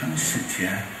 come sit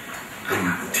here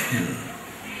until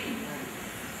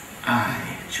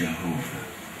I, Jehovah,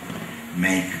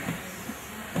 make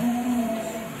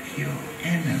all your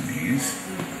enemies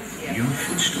your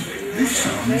footstool. This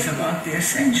song is about the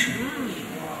ascension.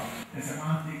 It's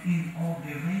about the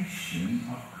inauguration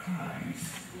of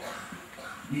Christ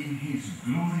in his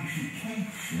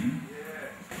glorification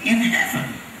in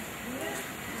heaven.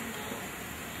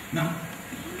 Now,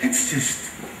 let's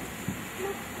just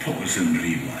pause and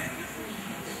rewind.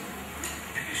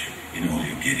 Because in all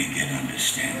you're getting, get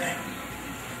understanding.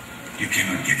 You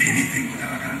cannot get anything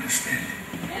without understanding.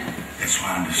 That's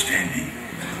why understanding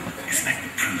is like the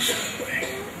principal thing.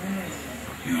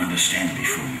 You understand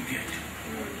before you get.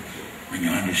 When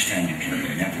you understand, you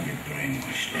can never get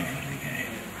brainwashed, never again.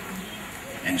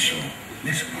 And so,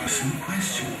 let's ask some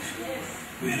questions.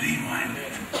 We rewind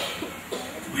it.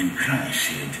 When Christ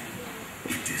said,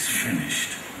 it is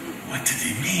finished, what did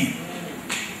he mean?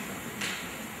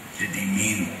 Did he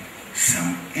mean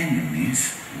some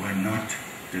enemies were not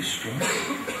destroyed?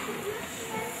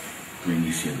 When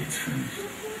he said it's finished.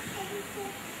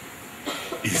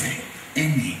 Is there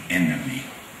any enemy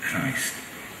Christ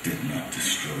did not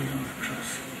destroy on the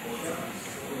cross?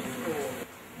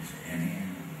 Is there any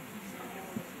enemy?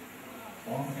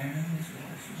 All enemies were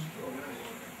destroyed.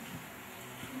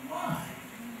 Why?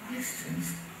 Christians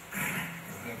crack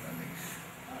the revelation.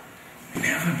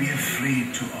 Never be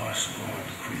afraid to ask God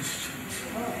questions.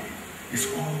 It's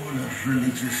all a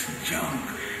religious junk.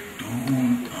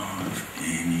 don't ask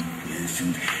any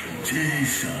questions.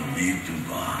 Just submit to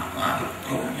God.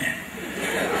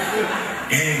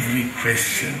 Every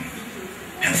question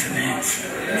has an answer.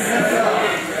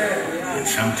 And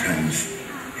sometimes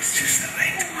it's just the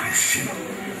right question.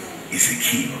 It's the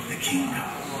key of the kingdom.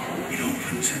 It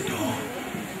opens a door.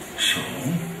 So,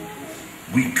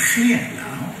 we're clear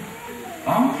now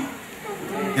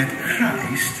that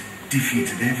Christ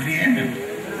defeated every enemy.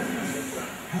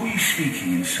 Who is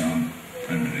speaking in Psalm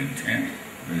 110,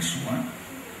 verse 1?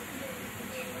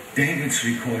 David's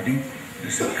recording,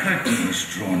 there's a curtain was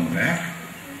drawn back,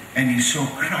 and he saw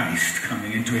Christ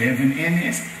coming into heaven in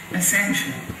his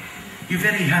ascension. You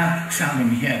very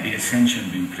seldom hear the ascension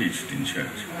being preached in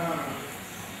church.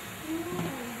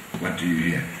 What do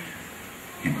you hear?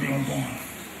 Him being born.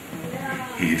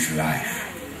 His life.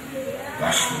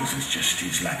 Gospels is just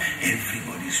his life.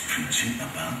 Everybody's preaching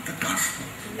about the Gospels.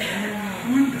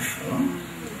 Wonderful.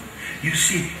 You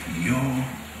see, your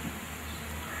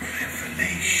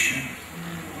revelation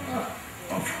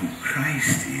of who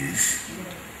Christ is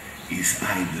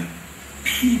either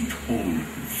peephole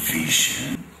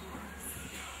vision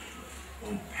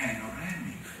or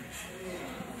panoramic vision.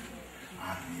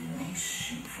 I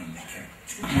release you from the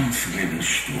captivity. I once read a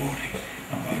story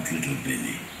about little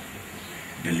Billy.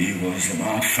 Billy was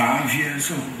about 5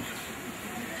 years old,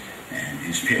 and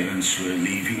his parents were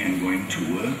leaving and going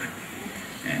to work,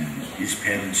 and his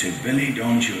parents said, Billy,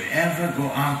 don't you ever go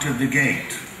out of the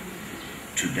gate.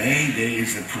 Today there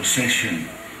is a procession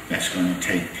that's going to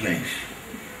take place.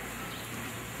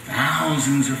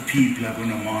 Thousands of people are going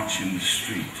to march in the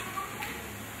street.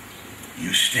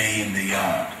 You stay in the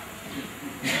yard.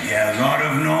 There's a lot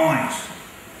of noise.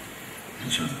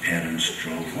 And so the parents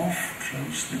drove off,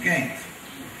 closed the gate.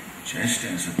 Just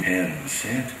as the parents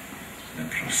said, the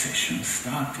procession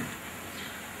started.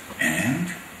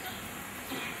 And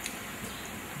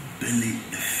Billy,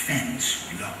 the fence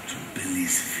blocked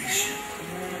Billy's vision.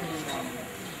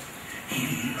 He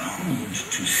longed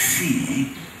to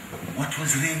see what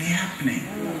was really happening.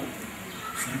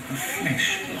 It's like the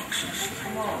flesh blocks us,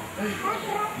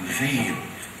 like veiled.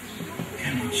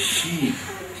 Cannot see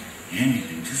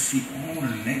anything, just see all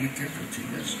the negativity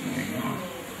that's going on.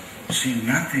 See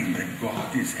nothing that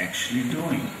God is actually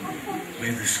doing.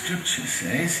 Where the scripture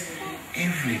says,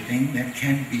 everything that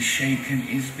can be shaken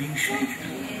is being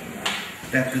shaken.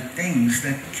 That the things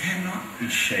that cannot be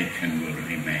shaken will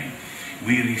remain.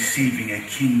 We're receiving a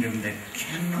kingdom that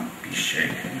cannot be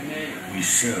shaken. We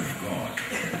serve God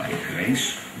by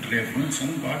grace, reverence,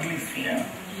 and godly fear.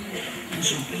 And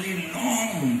so Billy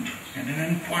longed, had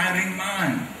an inquiring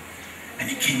mind. And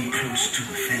he came close to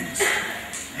the fence,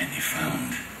 and he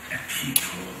found a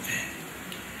peephole there.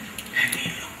 And he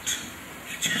looked.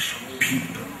 He just saw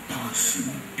people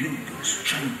passing, bugles,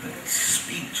 trumpets,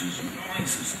 speeches,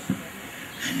 noises.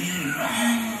 And he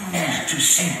longed to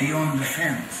see beyond the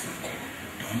fence.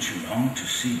 Don't you long to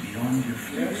see beyond your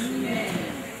flesh?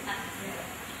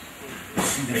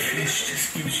 See, the flesh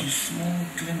just gives you small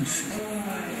glimpses.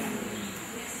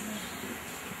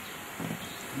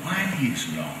 While he's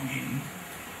longing,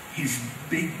 his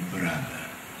big brother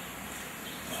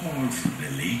calls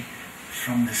Billy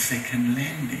from the second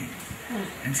landing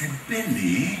and said,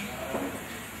 Billy,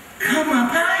 come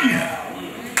up higher.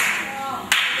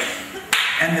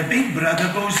 And the big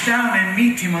brother goes down and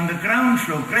meets him on the ground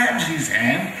floor, grabs his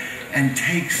hand and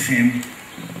takes him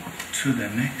to the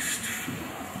next floor.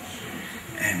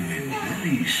 And when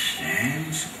Billy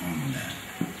stands on the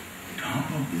top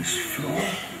of this floor,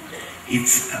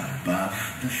 it's above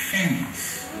the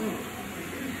fence.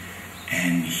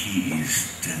 And he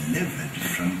is delivered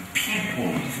from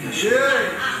peephole vision.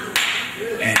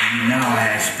 And he now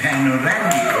has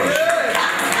panoramic vision.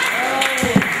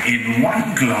 In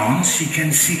one glance, he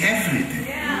can see everything.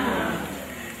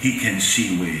 He can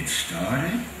see where it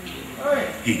started.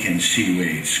 He can see where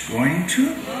it's going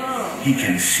to. He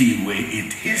can see where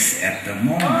it is at the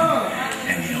moment.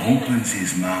 And he opens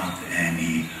his mouth and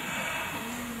he...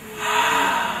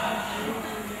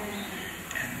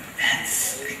 And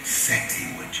that's exactly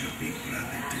what your big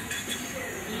brother did to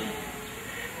you.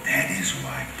 That is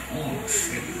why Paul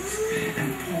said this.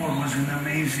 And Paul was an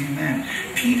amazing man.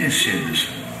 Peter said this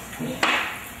about Paul.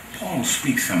 Paul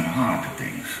speaks some hard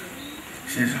things. He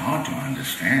says hard to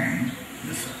understand,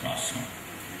 this apostle.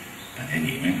 But then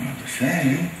he went on to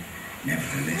say,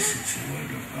 nevertheless, it's the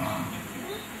word of God.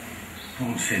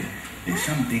 Paul said, there's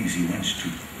some things he wants to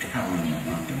tell them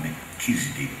about the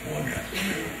Melchizedek order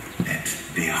that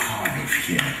they're hard of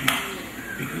hearing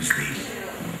because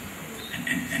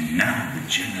and now the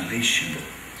generation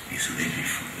is ready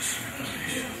for this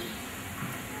revelation.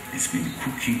 It's been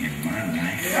cooking in my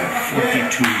life for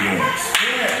 42 years.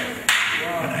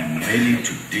 But I'm ready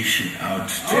to dish it out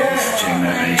to this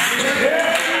generation.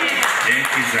 There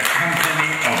is a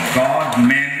company of God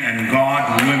men and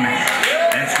God women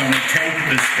that's going to take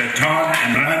this baton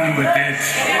and run with it.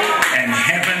 And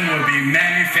heaven will be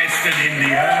manifested in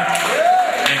the earth.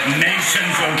 That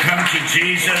nations will come to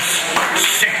Jesus,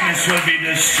 sickness will be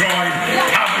destroyed,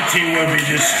 poverty will be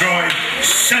destroyed,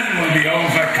 sin will be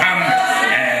overcome,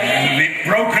 and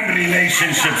broken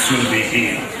relationships will be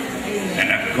healed.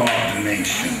 And a God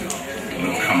nation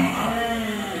will come up,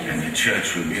 and the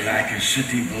church will be like a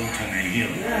city built on a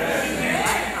hill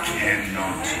that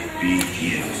cannot be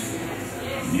hid.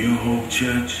 New Hope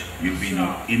Church, you've been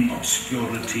in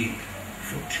obscurity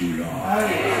for too long.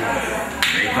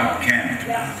 Wake up camp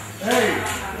tonight.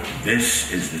 This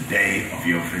is the day of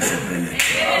your visibility.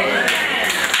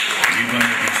 You're going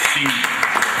to be seen.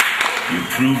 You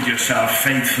proved yourself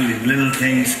faithful in little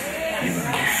things. You're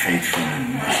going to be faithful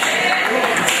in much.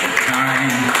 It's the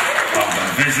time of a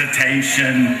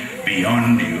visitation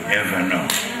beyond you ever know.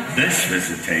 This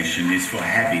visitation is for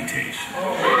habitation.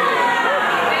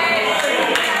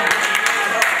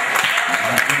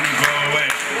 Not going to go away.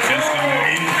 Just going to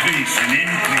increase and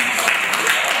increase,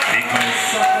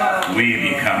 because we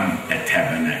become a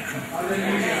tabernacle.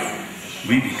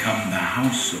 We become the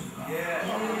house of God.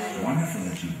 It's wonderful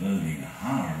that you're building a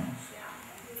house,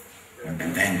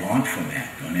 and thank God for that.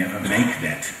 Don't ever make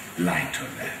that light of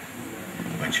that.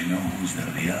 But you know who's the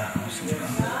real house of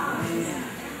God?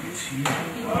 It's you.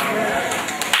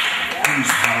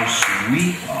 Whose house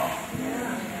we are.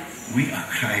 We are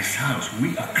Christ's house.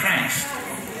 We are Christ.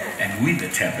 And we the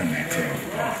tabernacle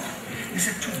of God. Is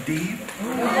it too deep?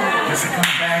 Does it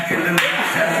come back a little bit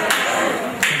further?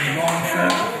 Can you go on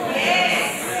further?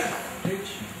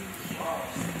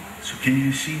 So can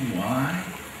you see why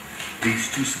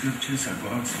these two scriptures are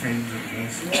God's favorite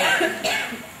verses?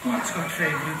 God's got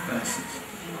favorite verses.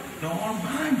 The whole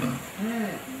Bible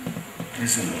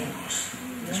is a logos.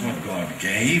 It's what God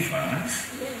gave us.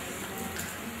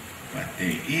 But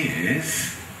there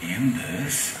is in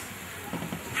this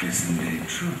present day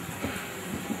truth.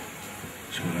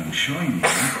 So what I'm showing you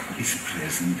is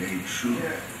present day truth.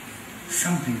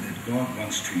 Something that God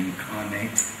wants to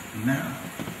incarnate now.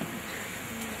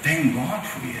 Thank God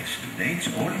for yesterday. It's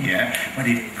all here, but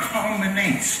it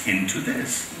culminates into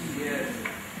this.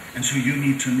 And so you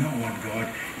need to know what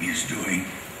God is doing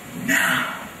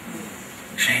now.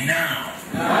 Say now.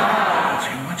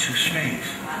 Say, watch your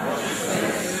space.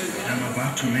 I'm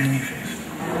about to manifest.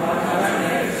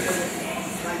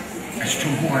 As to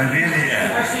who I really am.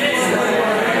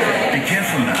 Be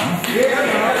careful now. Give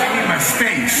me my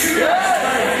space.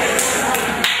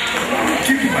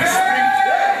 Give me my space.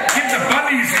 Give the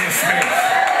bunnies their space.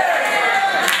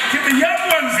 Give the young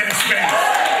ones their space.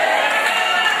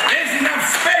 There's enough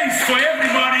space for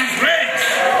everybody's race.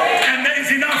 And there's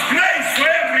enough grace for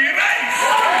every race.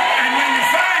 And when you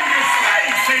find your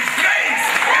space, there's grace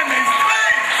and there's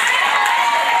grace.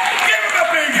 Give them a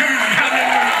big hand.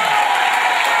 Hallelujah.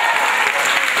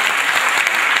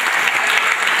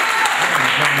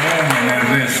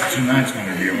 Tonight's going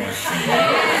to be awesome.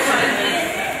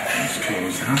 Let's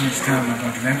close. How much time have I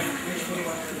got left?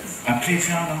 Please,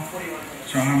 how long?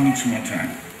 So how much more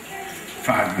time?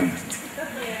 5 minutes.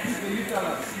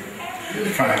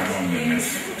 5 more minutes,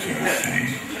 Josie.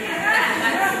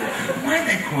 Why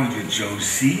they called you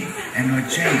Josie and not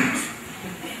James?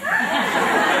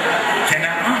 Can I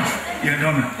ask? You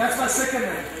don't know. That's my second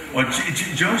name. Or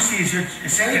Josie is your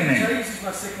second name? James is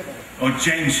my second name. Or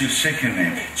James, your second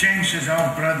name. James is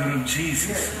our brother of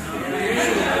Jesus.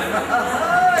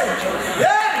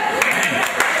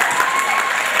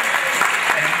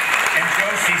 And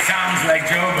Josie sounds like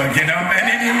Joburg, you know? But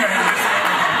anyway,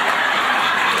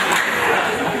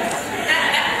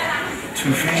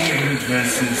 two favorite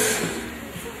verses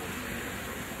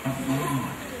of God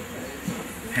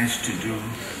has to do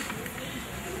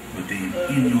with the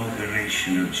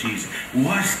inauguration of Jesus.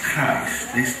 Was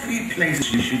Christ, there's 3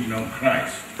 places you should know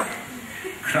Christ.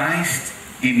 Christ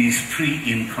in his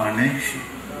pre-incarnation.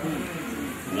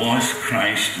 Was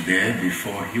Christ there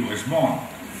before he was born?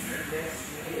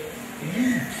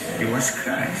 Yes, he was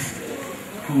Christ.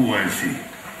 Who was he?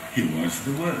 He was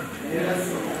the Word.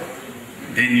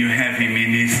 Then you have him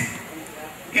in his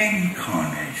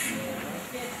incarnation.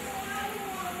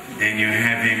 Then you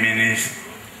have him in his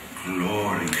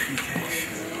glorification.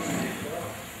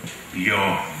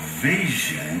 Your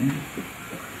vision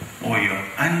or your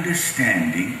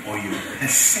understanding or your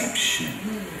perception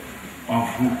of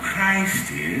who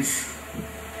Christ is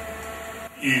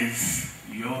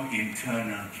your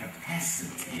internal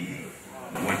capacity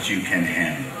what you can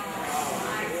handle.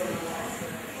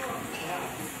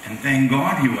 And thank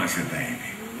God he was a baby.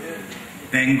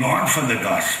 Thank God for the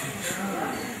Gospels.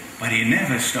 But he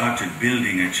never started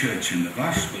building a church in the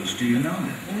Gospels. Do you know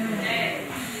that?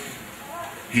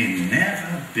 He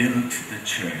never built the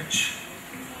church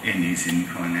in his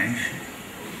incarnation.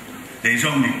 There's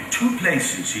only 2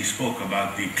 places he spoke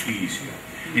about the ecclesia.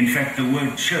 In fact, the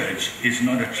word church is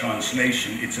not a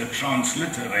translation, it's a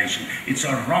transliteration. It's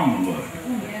a wrong word.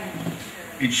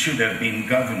 It should have been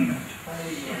government.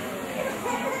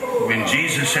 When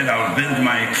Jesus said, I'll build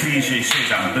my ecclesia, he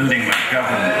says, I'm building my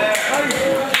government.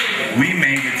 We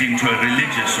made it into a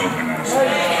religious organization.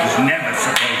 It was never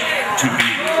supposed to be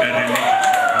a religious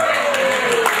organization.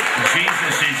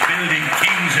 Jesus is building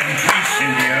kings and priests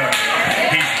in the earth.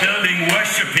 He's building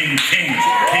worshiping kings.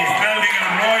 He's building a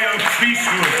royal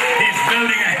priesthood. He's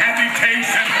building a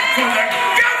habitation for the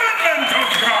government of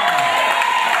God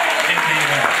in the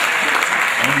earth.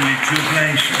 Only 2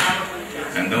 places.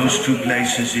 And those 2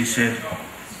 places, he said,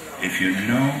 if you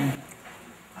know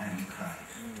I am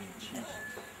Christ.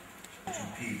 To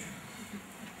Peter,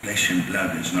 flesh and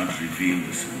blood has not revealed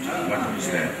this unto you. What was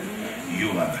that?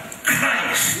 You are the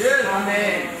Christ. Yes.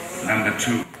 Amen. Number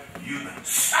 2, you're the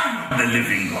Son of the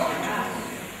living God.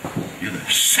 You're the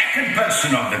second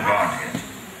person of the Godhead.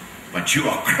 But you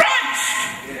are Christ.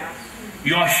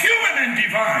 You are human and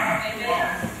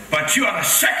divine. But you are the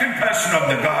second person of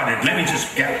the Godhead. Let me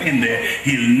just gap in there.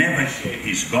 He'll never share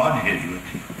his Godhead with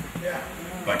you.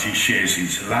 But he shares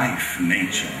his life,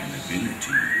 nature, and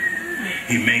ability.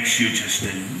 He makes you just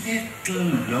a little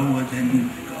lower than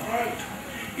God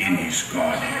in his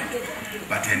Godhead.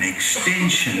 But an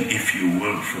extension, if you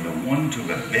will, for the want of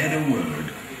a better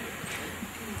word,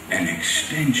 an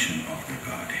extension of the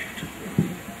Godhead.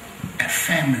 A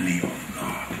family of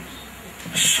God.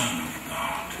 A son of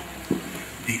God.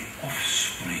 The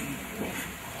offspring of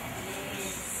God.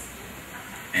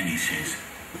 And he says,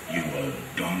 you will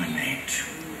dominate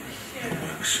the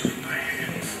works of my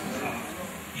hands.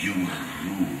 You will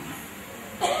rule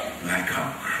like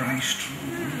how Christ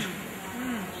ruled,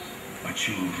 but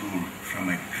you will rule from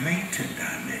a greater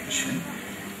dimension,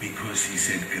 because he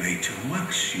said greater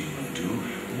works you will do.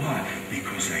 Why?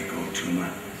 Because I go to my...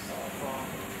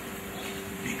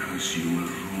 Because you will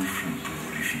rule from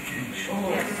glorification.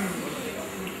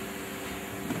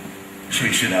 So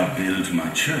he said, I'll build my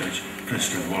church,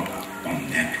 first of all, on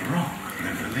that rock,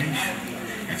 revelation.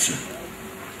 That's the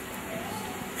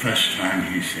first time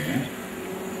he said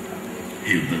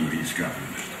he'll build his government.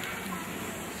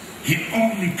 He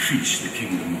only preached the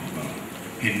kingdom of God.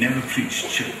 He never preached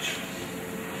church.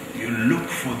 You look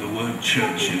for the word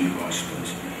church in the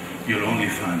Gospels, you'll only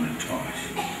find it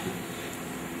twice.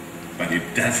 But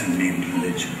it doesn't mean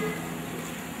religion.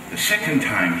 The second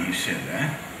time he said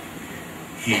that,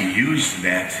 he used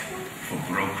that for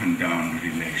broken down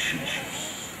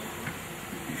relationships.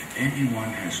 If anyone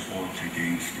has aught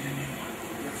against anyone,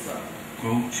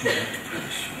 go to that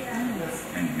person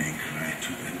and make right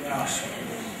to that person.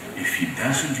 If he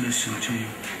doesn't listen to you,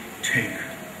 take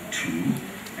 2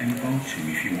 and go to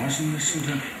him. If he wasn't listening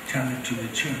to him, tell it to the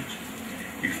church.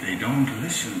 If they don't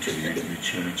listen to you in the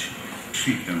church,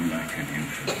 treat them like an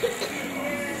infant.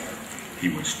 He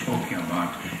was talking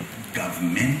about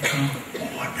governmental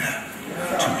order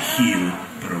to heal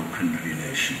broken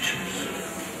relationships.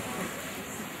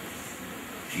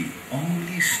 He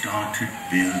only started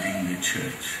building the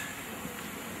church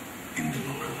in the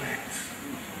book of Acts.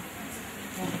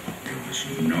 There was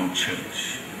no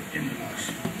church in the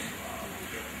Gospels.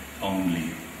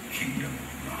 Only kingdom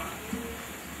of God.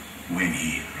 When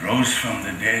he rose from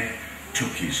the dead,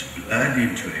 took his blood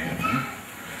into heaven,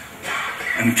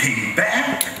 and came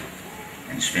back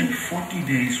and spent 40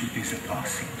 days with his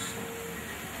apostles.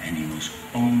 And he was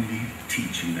only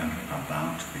teaching them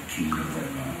about the kingdom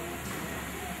of God.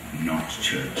 Not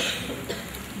church.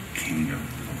 Kingdom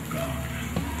of God.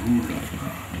 Rule of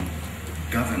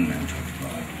God. Government of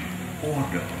God.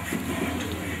 Order of God.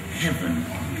 Heaven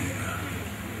on the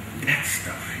earth. That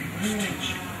stuff he was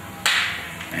teaching.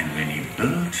 And when he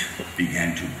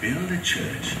began to build a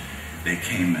church, there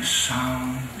came a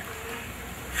sound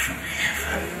from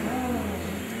heaven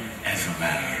as of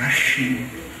a rushing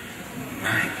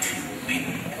mighty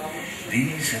wind.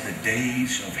 These are the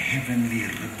days of heavenly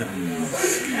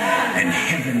rhythms and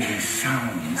heavenly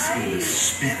sounds in the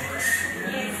spirit.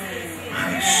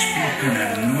 I speak an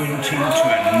anointing to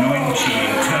anoint you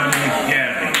eternally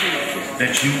hearing,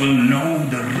 that you will know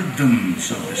the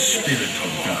rhythms of the Spirit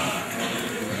of God.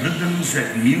 rhythms,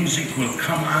 that music will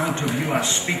come out of you. I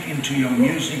speak into your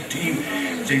music team.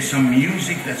 There's some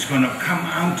music that's going to come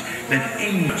out that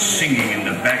ain't not singing in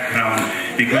the background,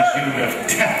 because you have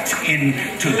tapped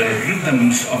into the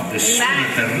rhythms of the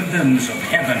Spirit, the rhythms of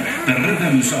heaven, the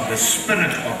rhythms of the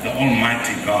Spirit of the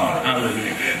Almighty God.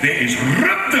 Hallelujah. There is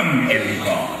rhythm in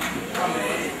God.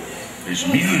 There's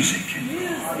music in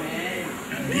God.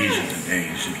 And these are the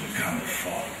days it will come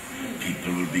forth.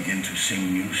 People will begin to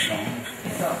sing new songs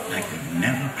like they've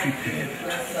never prepared it.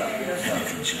 And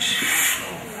it will just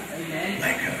flow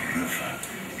like a river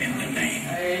in the name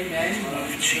of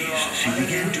Jesus. He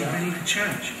began to build the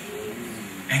church.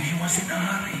 And he was in a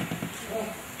hurry.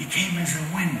 He came as a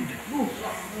wind.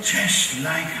 Just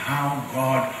like how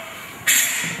God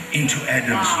into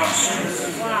Adam's nostrils.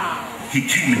 He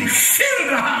came and he filled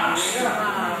the house.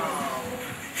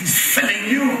 He's filling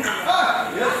you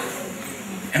now.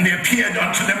 And there appeared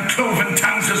unto them cloven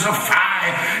tongues as of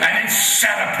fire, and it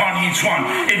sat upon each one.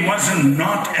 It wasn't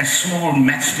not a small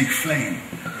mastic flame.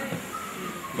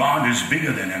 God is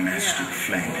bigger than a mastic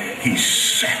flame. He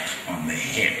sat on the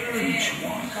head of each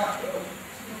one.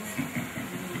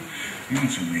 He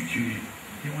wants to make you,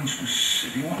 he wants to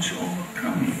sit, he wants to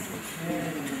overcome you.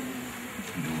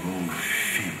 And the world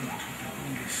filled with the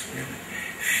Holy Spirit,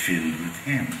 filled with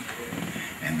him.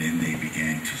 And then they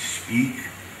began to speak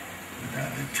with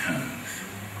other tongues.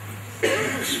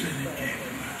 The Spirit gave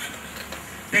them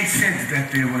utterance. They said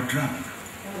that they were drunk.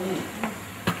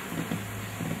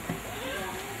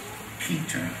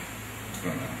 Peter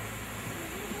got up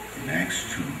in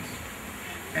Acts 2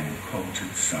 and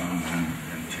quoted Psalm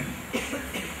 110.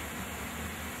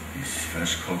 He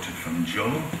first quoted from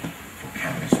Job for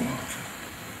charismata.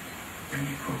 Then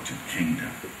he quoted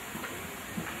kingdom.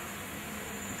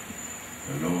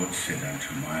 The Lord said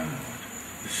unto my Lord,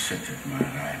 sit at my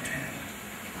right hand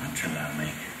until I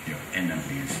make your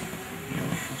enemies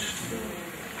your footstool.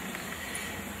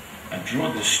 I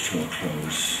draw this to a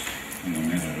close in a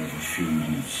matter of a few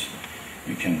minutes.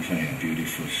 You can play a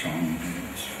beautiful song.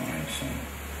 It's fine song.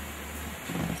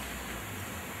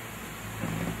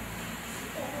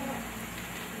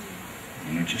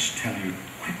 I'm going to just tell you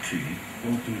quickly,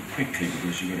 go through it quickly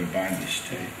because you've got to buy this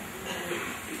tape.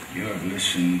 You have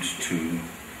listened to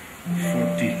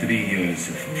 43 years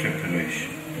of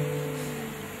preparation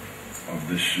of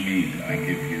this meal I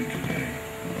give you today.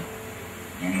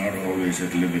 I'm not always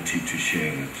at liberty to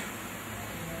share it,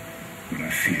 but I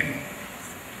feel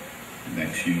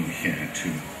that you're here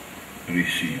to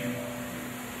receive it.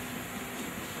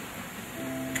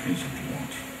 Is it,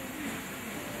 Lord?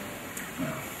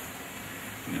 Well,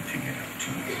 lifting it up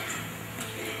tonight.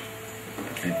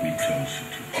 Let me close it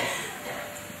to this.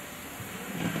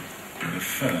 The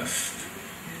first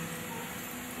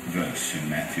verse in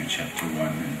Matthew chapter 1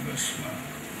 and verse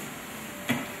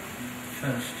 1.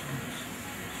 First verse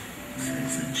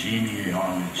says the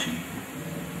genealogy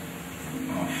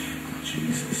of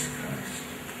Jesus Christ.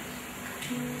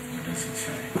 What does it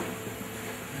say?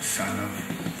 The son of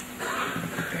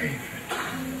David,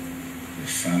 the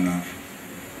son of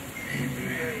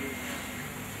Abraham.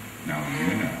 Now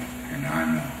you know, and I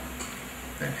know,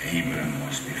 that Abraham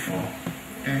was before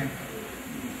David.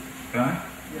 Right?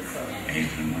 Yes, sir.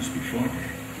 Abraham was before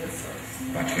David. Yes, sir.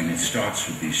 But when it starts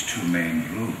with these two main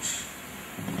roots,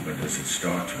 what does it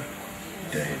start with?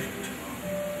 David.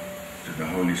 Did the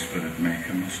Holy Spirit make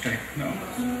a mistake? No.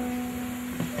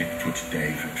 It puts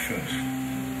David first,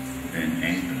 then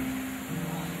Abraham.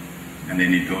 And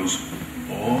then it goes,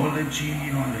 all the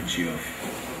genealogy of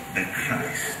the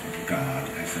Christ, God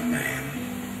as a man,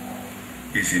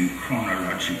 is in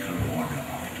chronological order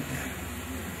after that.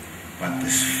 But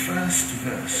this first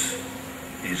verse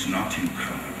is not in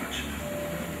chronological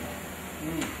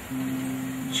order.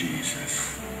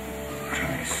 Jesus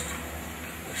Christ,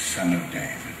 the son of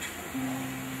David,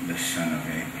 the son of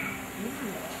Abraham.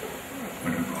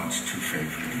 What are God's two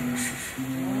favorite verses?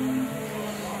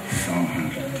 Psalm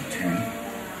 110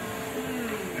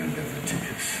 and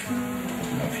Leviticus.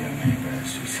 Love your neighbor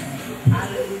as yourself.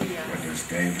 Hallelujah. What does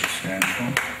David stand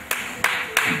for?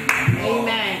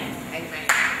 Amen. Amen.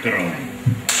 Throne.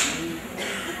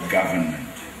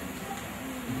 Government.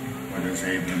 What does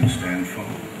Abraham stand for?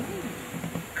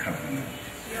 Covenant.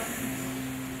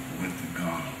 With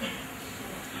God.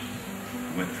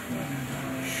 With one another.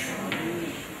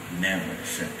 Never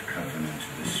set covenant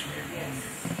this way.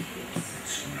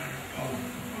 It's not a power.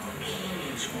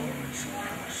 It's always a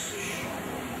cross.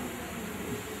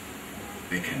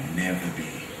 There can never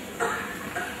be a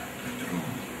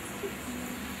throne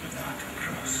without a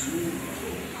cross.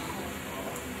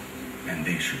 And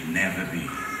there should never be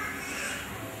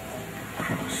a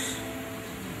cross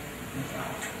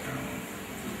without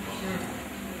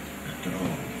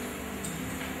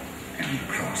on the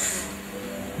cross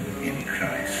in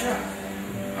Christ,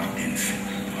 our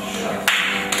inseparable.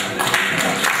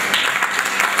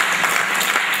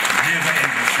 Never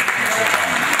ever set yourself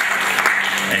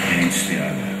against the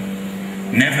other.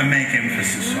 Never make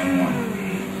emphasis on one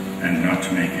and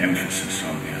not make emphasis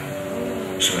on the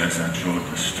other. So as I draw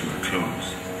this to a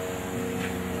close,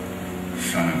 the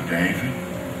Son of David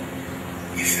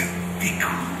is a big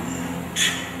root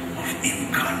of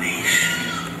incarnation.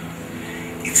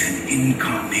 It's an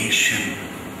incarnation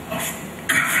of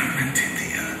government in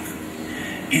the earth,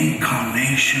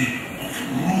 incarnation of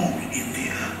rule in the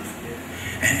earth,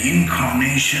 an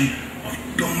incarnation of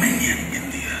dominion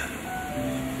in the earth.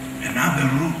 Another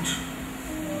root,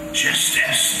 just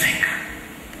as thick,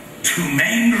 two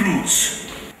main roots,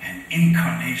 an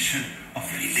incarnation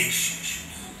of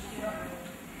relationships.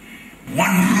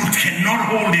 One root cannot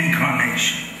hold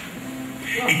incarnation.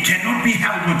 It cannot be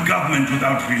held with government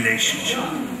without relationship.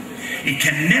 It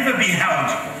can never be held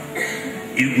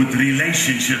with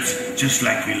relationships just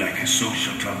like we like a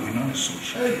social club. We're not a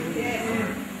social club. We're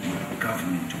a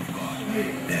government of God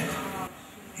that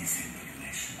is in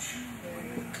relationship.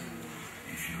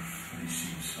 If you've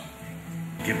received something,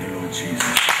 give the Lord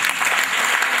Jesus.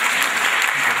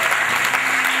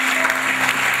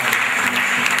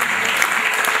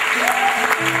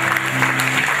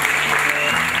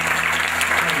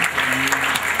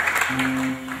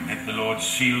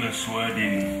 Seal this word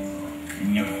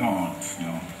in your heart.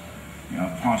 Your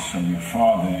apostle, your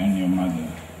father, and your mother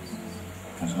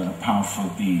has got a powerful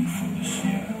theme for this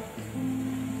year.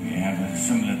 We have a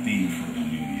similar theme for the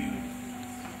new year.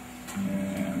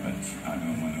 But I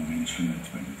don't want to mention it,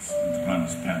 but it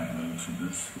runs parallel to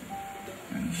this.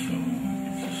 And so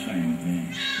it's the same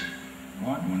thing.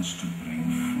 God wants to bring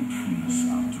fruitfulness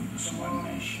out of this one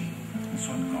nation. That's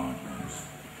what God wants.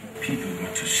 People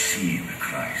got to see the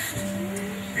Christ.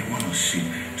 They want to see.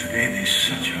 Today there's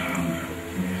such a hunger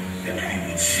that we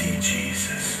would see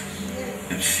Jesus.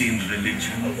 They've seen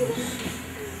religion.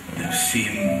 They've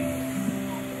seen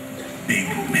big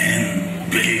men,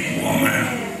 big women.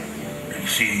 They've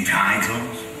seen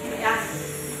titles.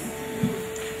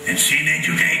 They've seen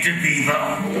educated people.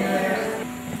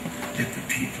 Let the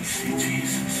people see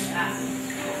Jesus.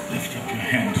 Lift up your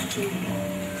hands to the Lord.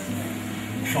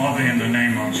 Father, in the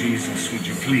name of Jesus, would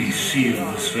you please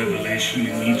seal this revelation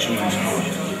in each one's heart.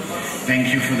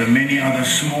 Thank you for the many other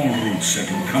small roots that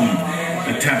will come,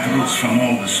 the tap roots from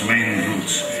all the main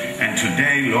roots. And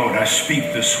today, Lord, I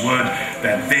speak this word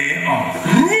that they are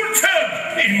rooted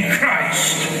in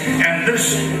Christ. And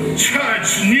this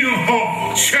church, New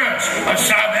Hope Church of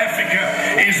South Africa,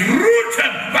 is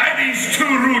rooted by these two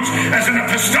roots. As an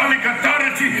apostolic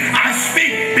authority, I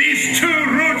speak these two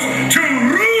roots to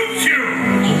root you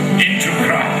into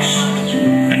Christ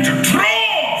and to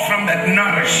draw from that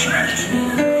nourishment,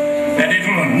 that it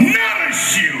will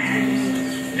nourish you,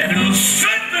 that it will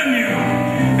strengthen you,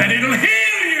 that it will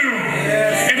heal you,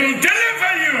 it will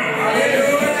deliver you,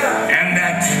 and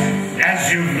that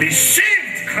as you've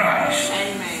received Christ,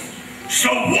 so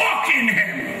walk in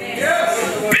Him,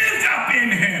 build up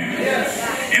in Him.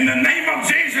 In the name of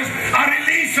Jesus, I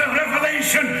release a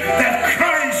revelation that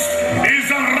Christ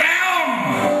is around.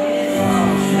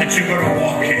 That you're going to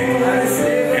walk in.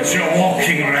 It's your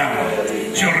walking round.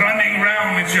 It's your running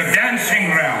round. It's your dancing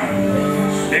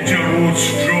round. Let your roots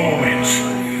draw it.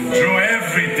 Draw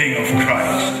everything of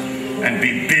Christ and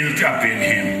be built up in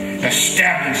Him,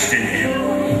 established in Him,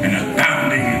 and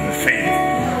abounding in the faith.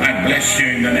 I bless you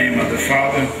in the name of the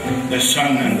Father, the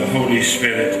Son, and the Holy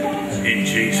Spirit. In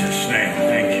Jesus' name.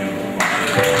 Thank you.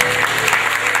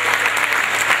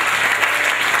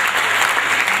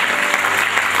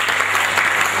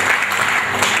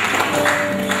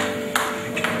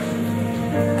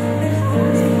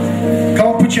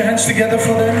 Put your hands together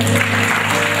for them. I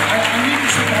need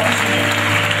some hands.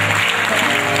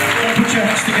 Put your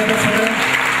hands together for them.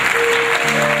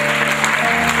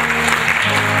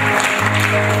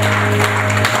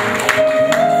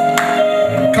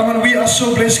 Come on, we are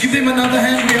so blessed. Give them another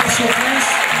hand. We are so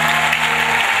blessed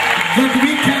that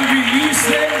we can release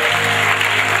them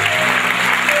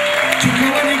to go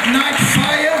and ignite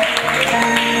fire,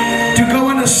 to go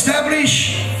and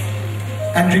establish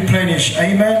and replenish.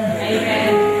 Amen.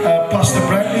 Amen. Pastor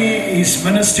Bradley is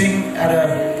ministering at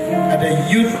a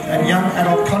youth and young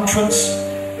adult conference,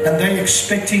 and they're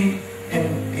expecting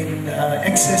in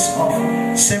excess of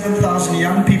 7,000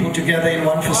 young people together in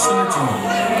one facility.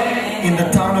 In the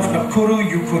town of Nakuru,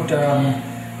 you could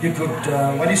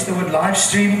what is the word, live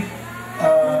stream.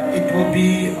 It will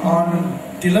be on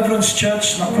Deliverance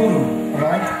Church Nakuru,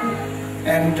 right?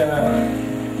 And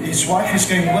His wife is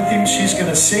going with him. She's going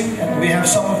to sing, and we have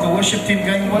some of the worship team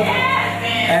going with him.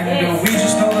 And we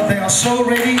just know that they are so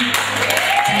ready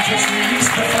to just release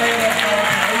the fire of God.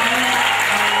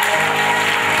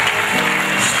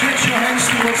 Stretch your hands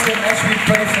towards them as we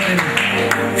pray for them.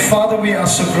 Father, we are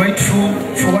so grateful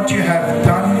for what you have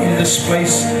done in this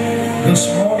place this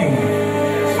morning.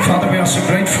 Father, we are so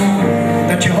grateful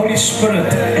that your Holy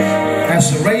Spirit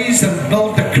has raised and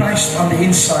built the Christ on the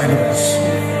inside of us.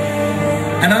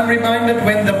 And I'm reminded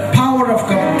when the power of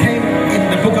God came in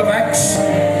the book of Acts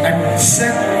and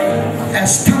set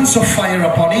as tongues of fire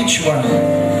upon each one.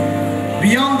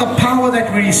 Beyond the power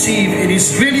that we receive, it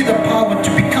is really the power to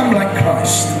become like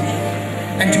Christ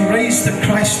and to raise the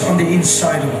Christ on the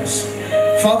inside of us.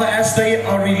 Father, as they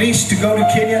are released to go to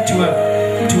Kenya,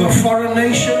 to a foreign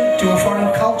nation, to a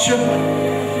foreign culture,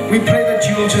 we pray that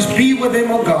you will just be with them,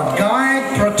 oh God.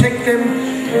 Guide, protect them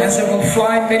as they will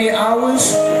fly many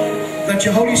hours. That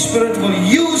your Holy Spirit will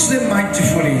use them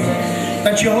mightily.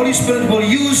 That your Holy Spirit will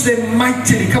use them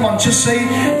mightily. Come on, just say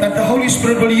that the Holy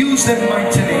Spirit will use them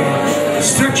mightily.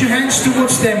 Stretch your hands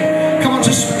towards them. Come on,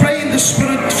 just pray in the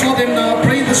Spirit for them now.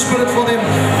 Pray in the Spirit for them.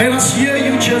 Let us hear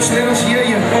you, church. Let us hear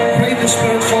you. Pray in the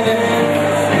Spirit for them.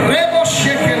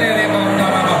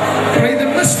 Pray the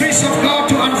mysteries of God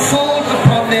to unfold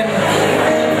upon them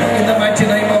in the mighty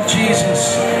name of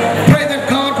Jesus. Pray that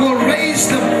God will raise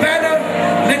the banner.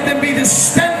 Let them be the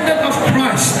standard of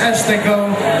Christ as they go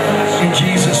in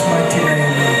Jesus' mighty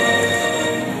name.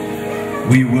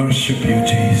 We worship you,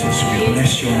 Jesus. We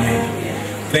bless your name.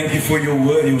 Thank you for your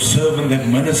word, your servant that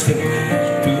ministered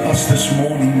to us this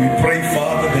morning. We pray,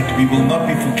 Father, that we will not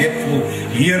be forgetful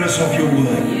hearers of your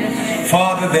word.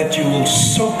 Father, that you will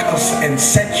soak us and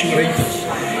saturate us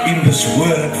in this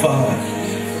word, Father.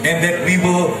 And that we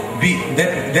will be,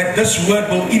 that this word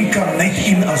will incarnate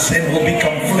in us and will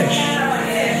become flesh.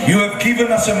 You have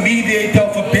given us a mediator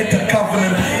of a better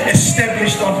covenant,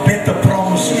 established on better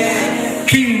promises,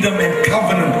 kingdom and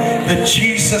covenant, the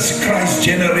Jesus Christ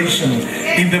generation.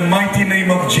 In the mighty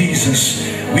name of Jesus,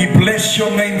 we bless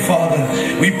your name, Father.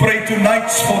 We pray tonight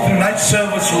for tonight's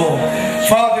service, Lord.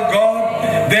 Father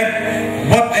God, that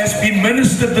what has been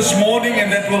ministered this morning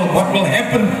and that what will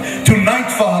happen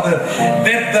tonight, Father,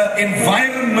 that the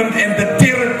environment and the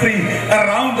territory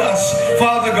around us,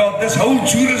 Father God, this whole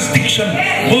jurisdiction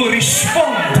will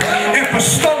respond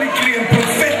apostolically and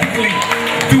prophetically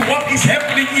to what is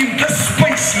happening in this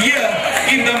space here,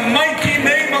 in the mighty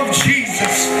name of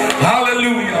Jesus.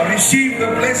 Hallelujah. Receive the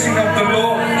blessing of the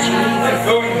Lord and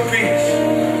go in peace.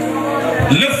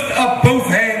 Lift up both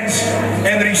hands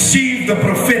and receive the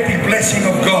prophetic blessing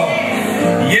of God.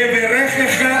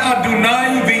 Yeverechecha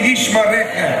Adonai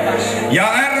v'yishmarecha.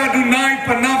 Ya'er Adonai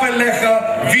panav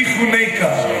elecha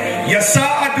v'chuneka. Yasa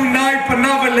Adonai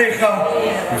panav elecha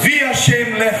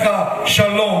v'yashem lecha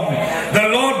shalom. The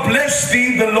Lord bless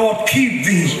thee, the Lord keep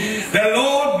thee. The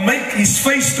Lord make his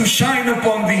face to shine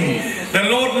upon thee. The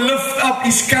Lord lift up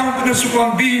his countenance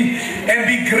upon thee and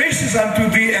be gracious unto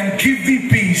thee and give thee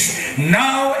peace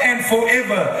now and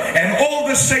forever. And all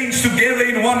the saints together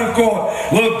in one accord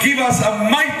will give us a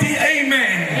mighty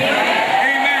amen.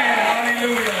 Amen.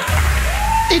 Hallelujah.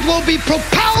 It will be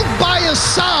propelled by a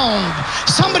sound.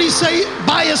 Somebody say,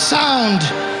 by a sound.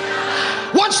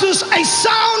 Watch this, a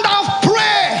sound of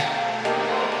prayer,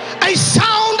 a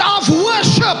sound of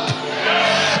worship,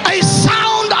 a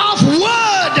sound of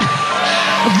word.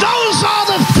 Those are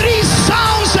the three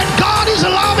sounds that God is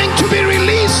allowing to be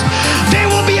released. There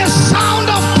will be a sound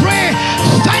of prayer.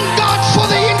 Thank God for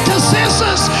the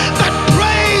intercessors that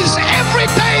praise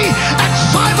every day at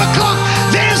 5 o'clock.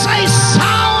 There's a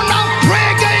sound of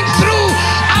prayer going through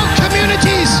our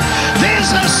communities.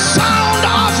 There's a sound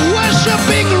of worship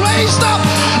being raised up,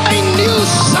 a new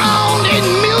sound in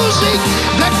music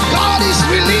that God is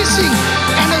releasing,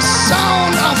 and a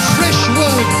sound of fresh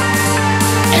word.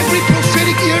 Every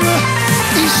prophetic era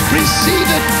is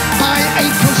preceded by a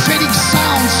prophetic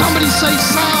sound. Somebody say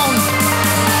sound.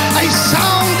 A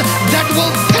sound that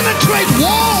will penetrate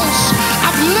walls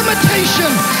of limitation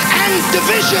and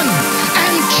division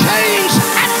and change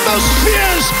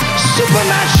atmospheres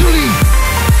supernaturally.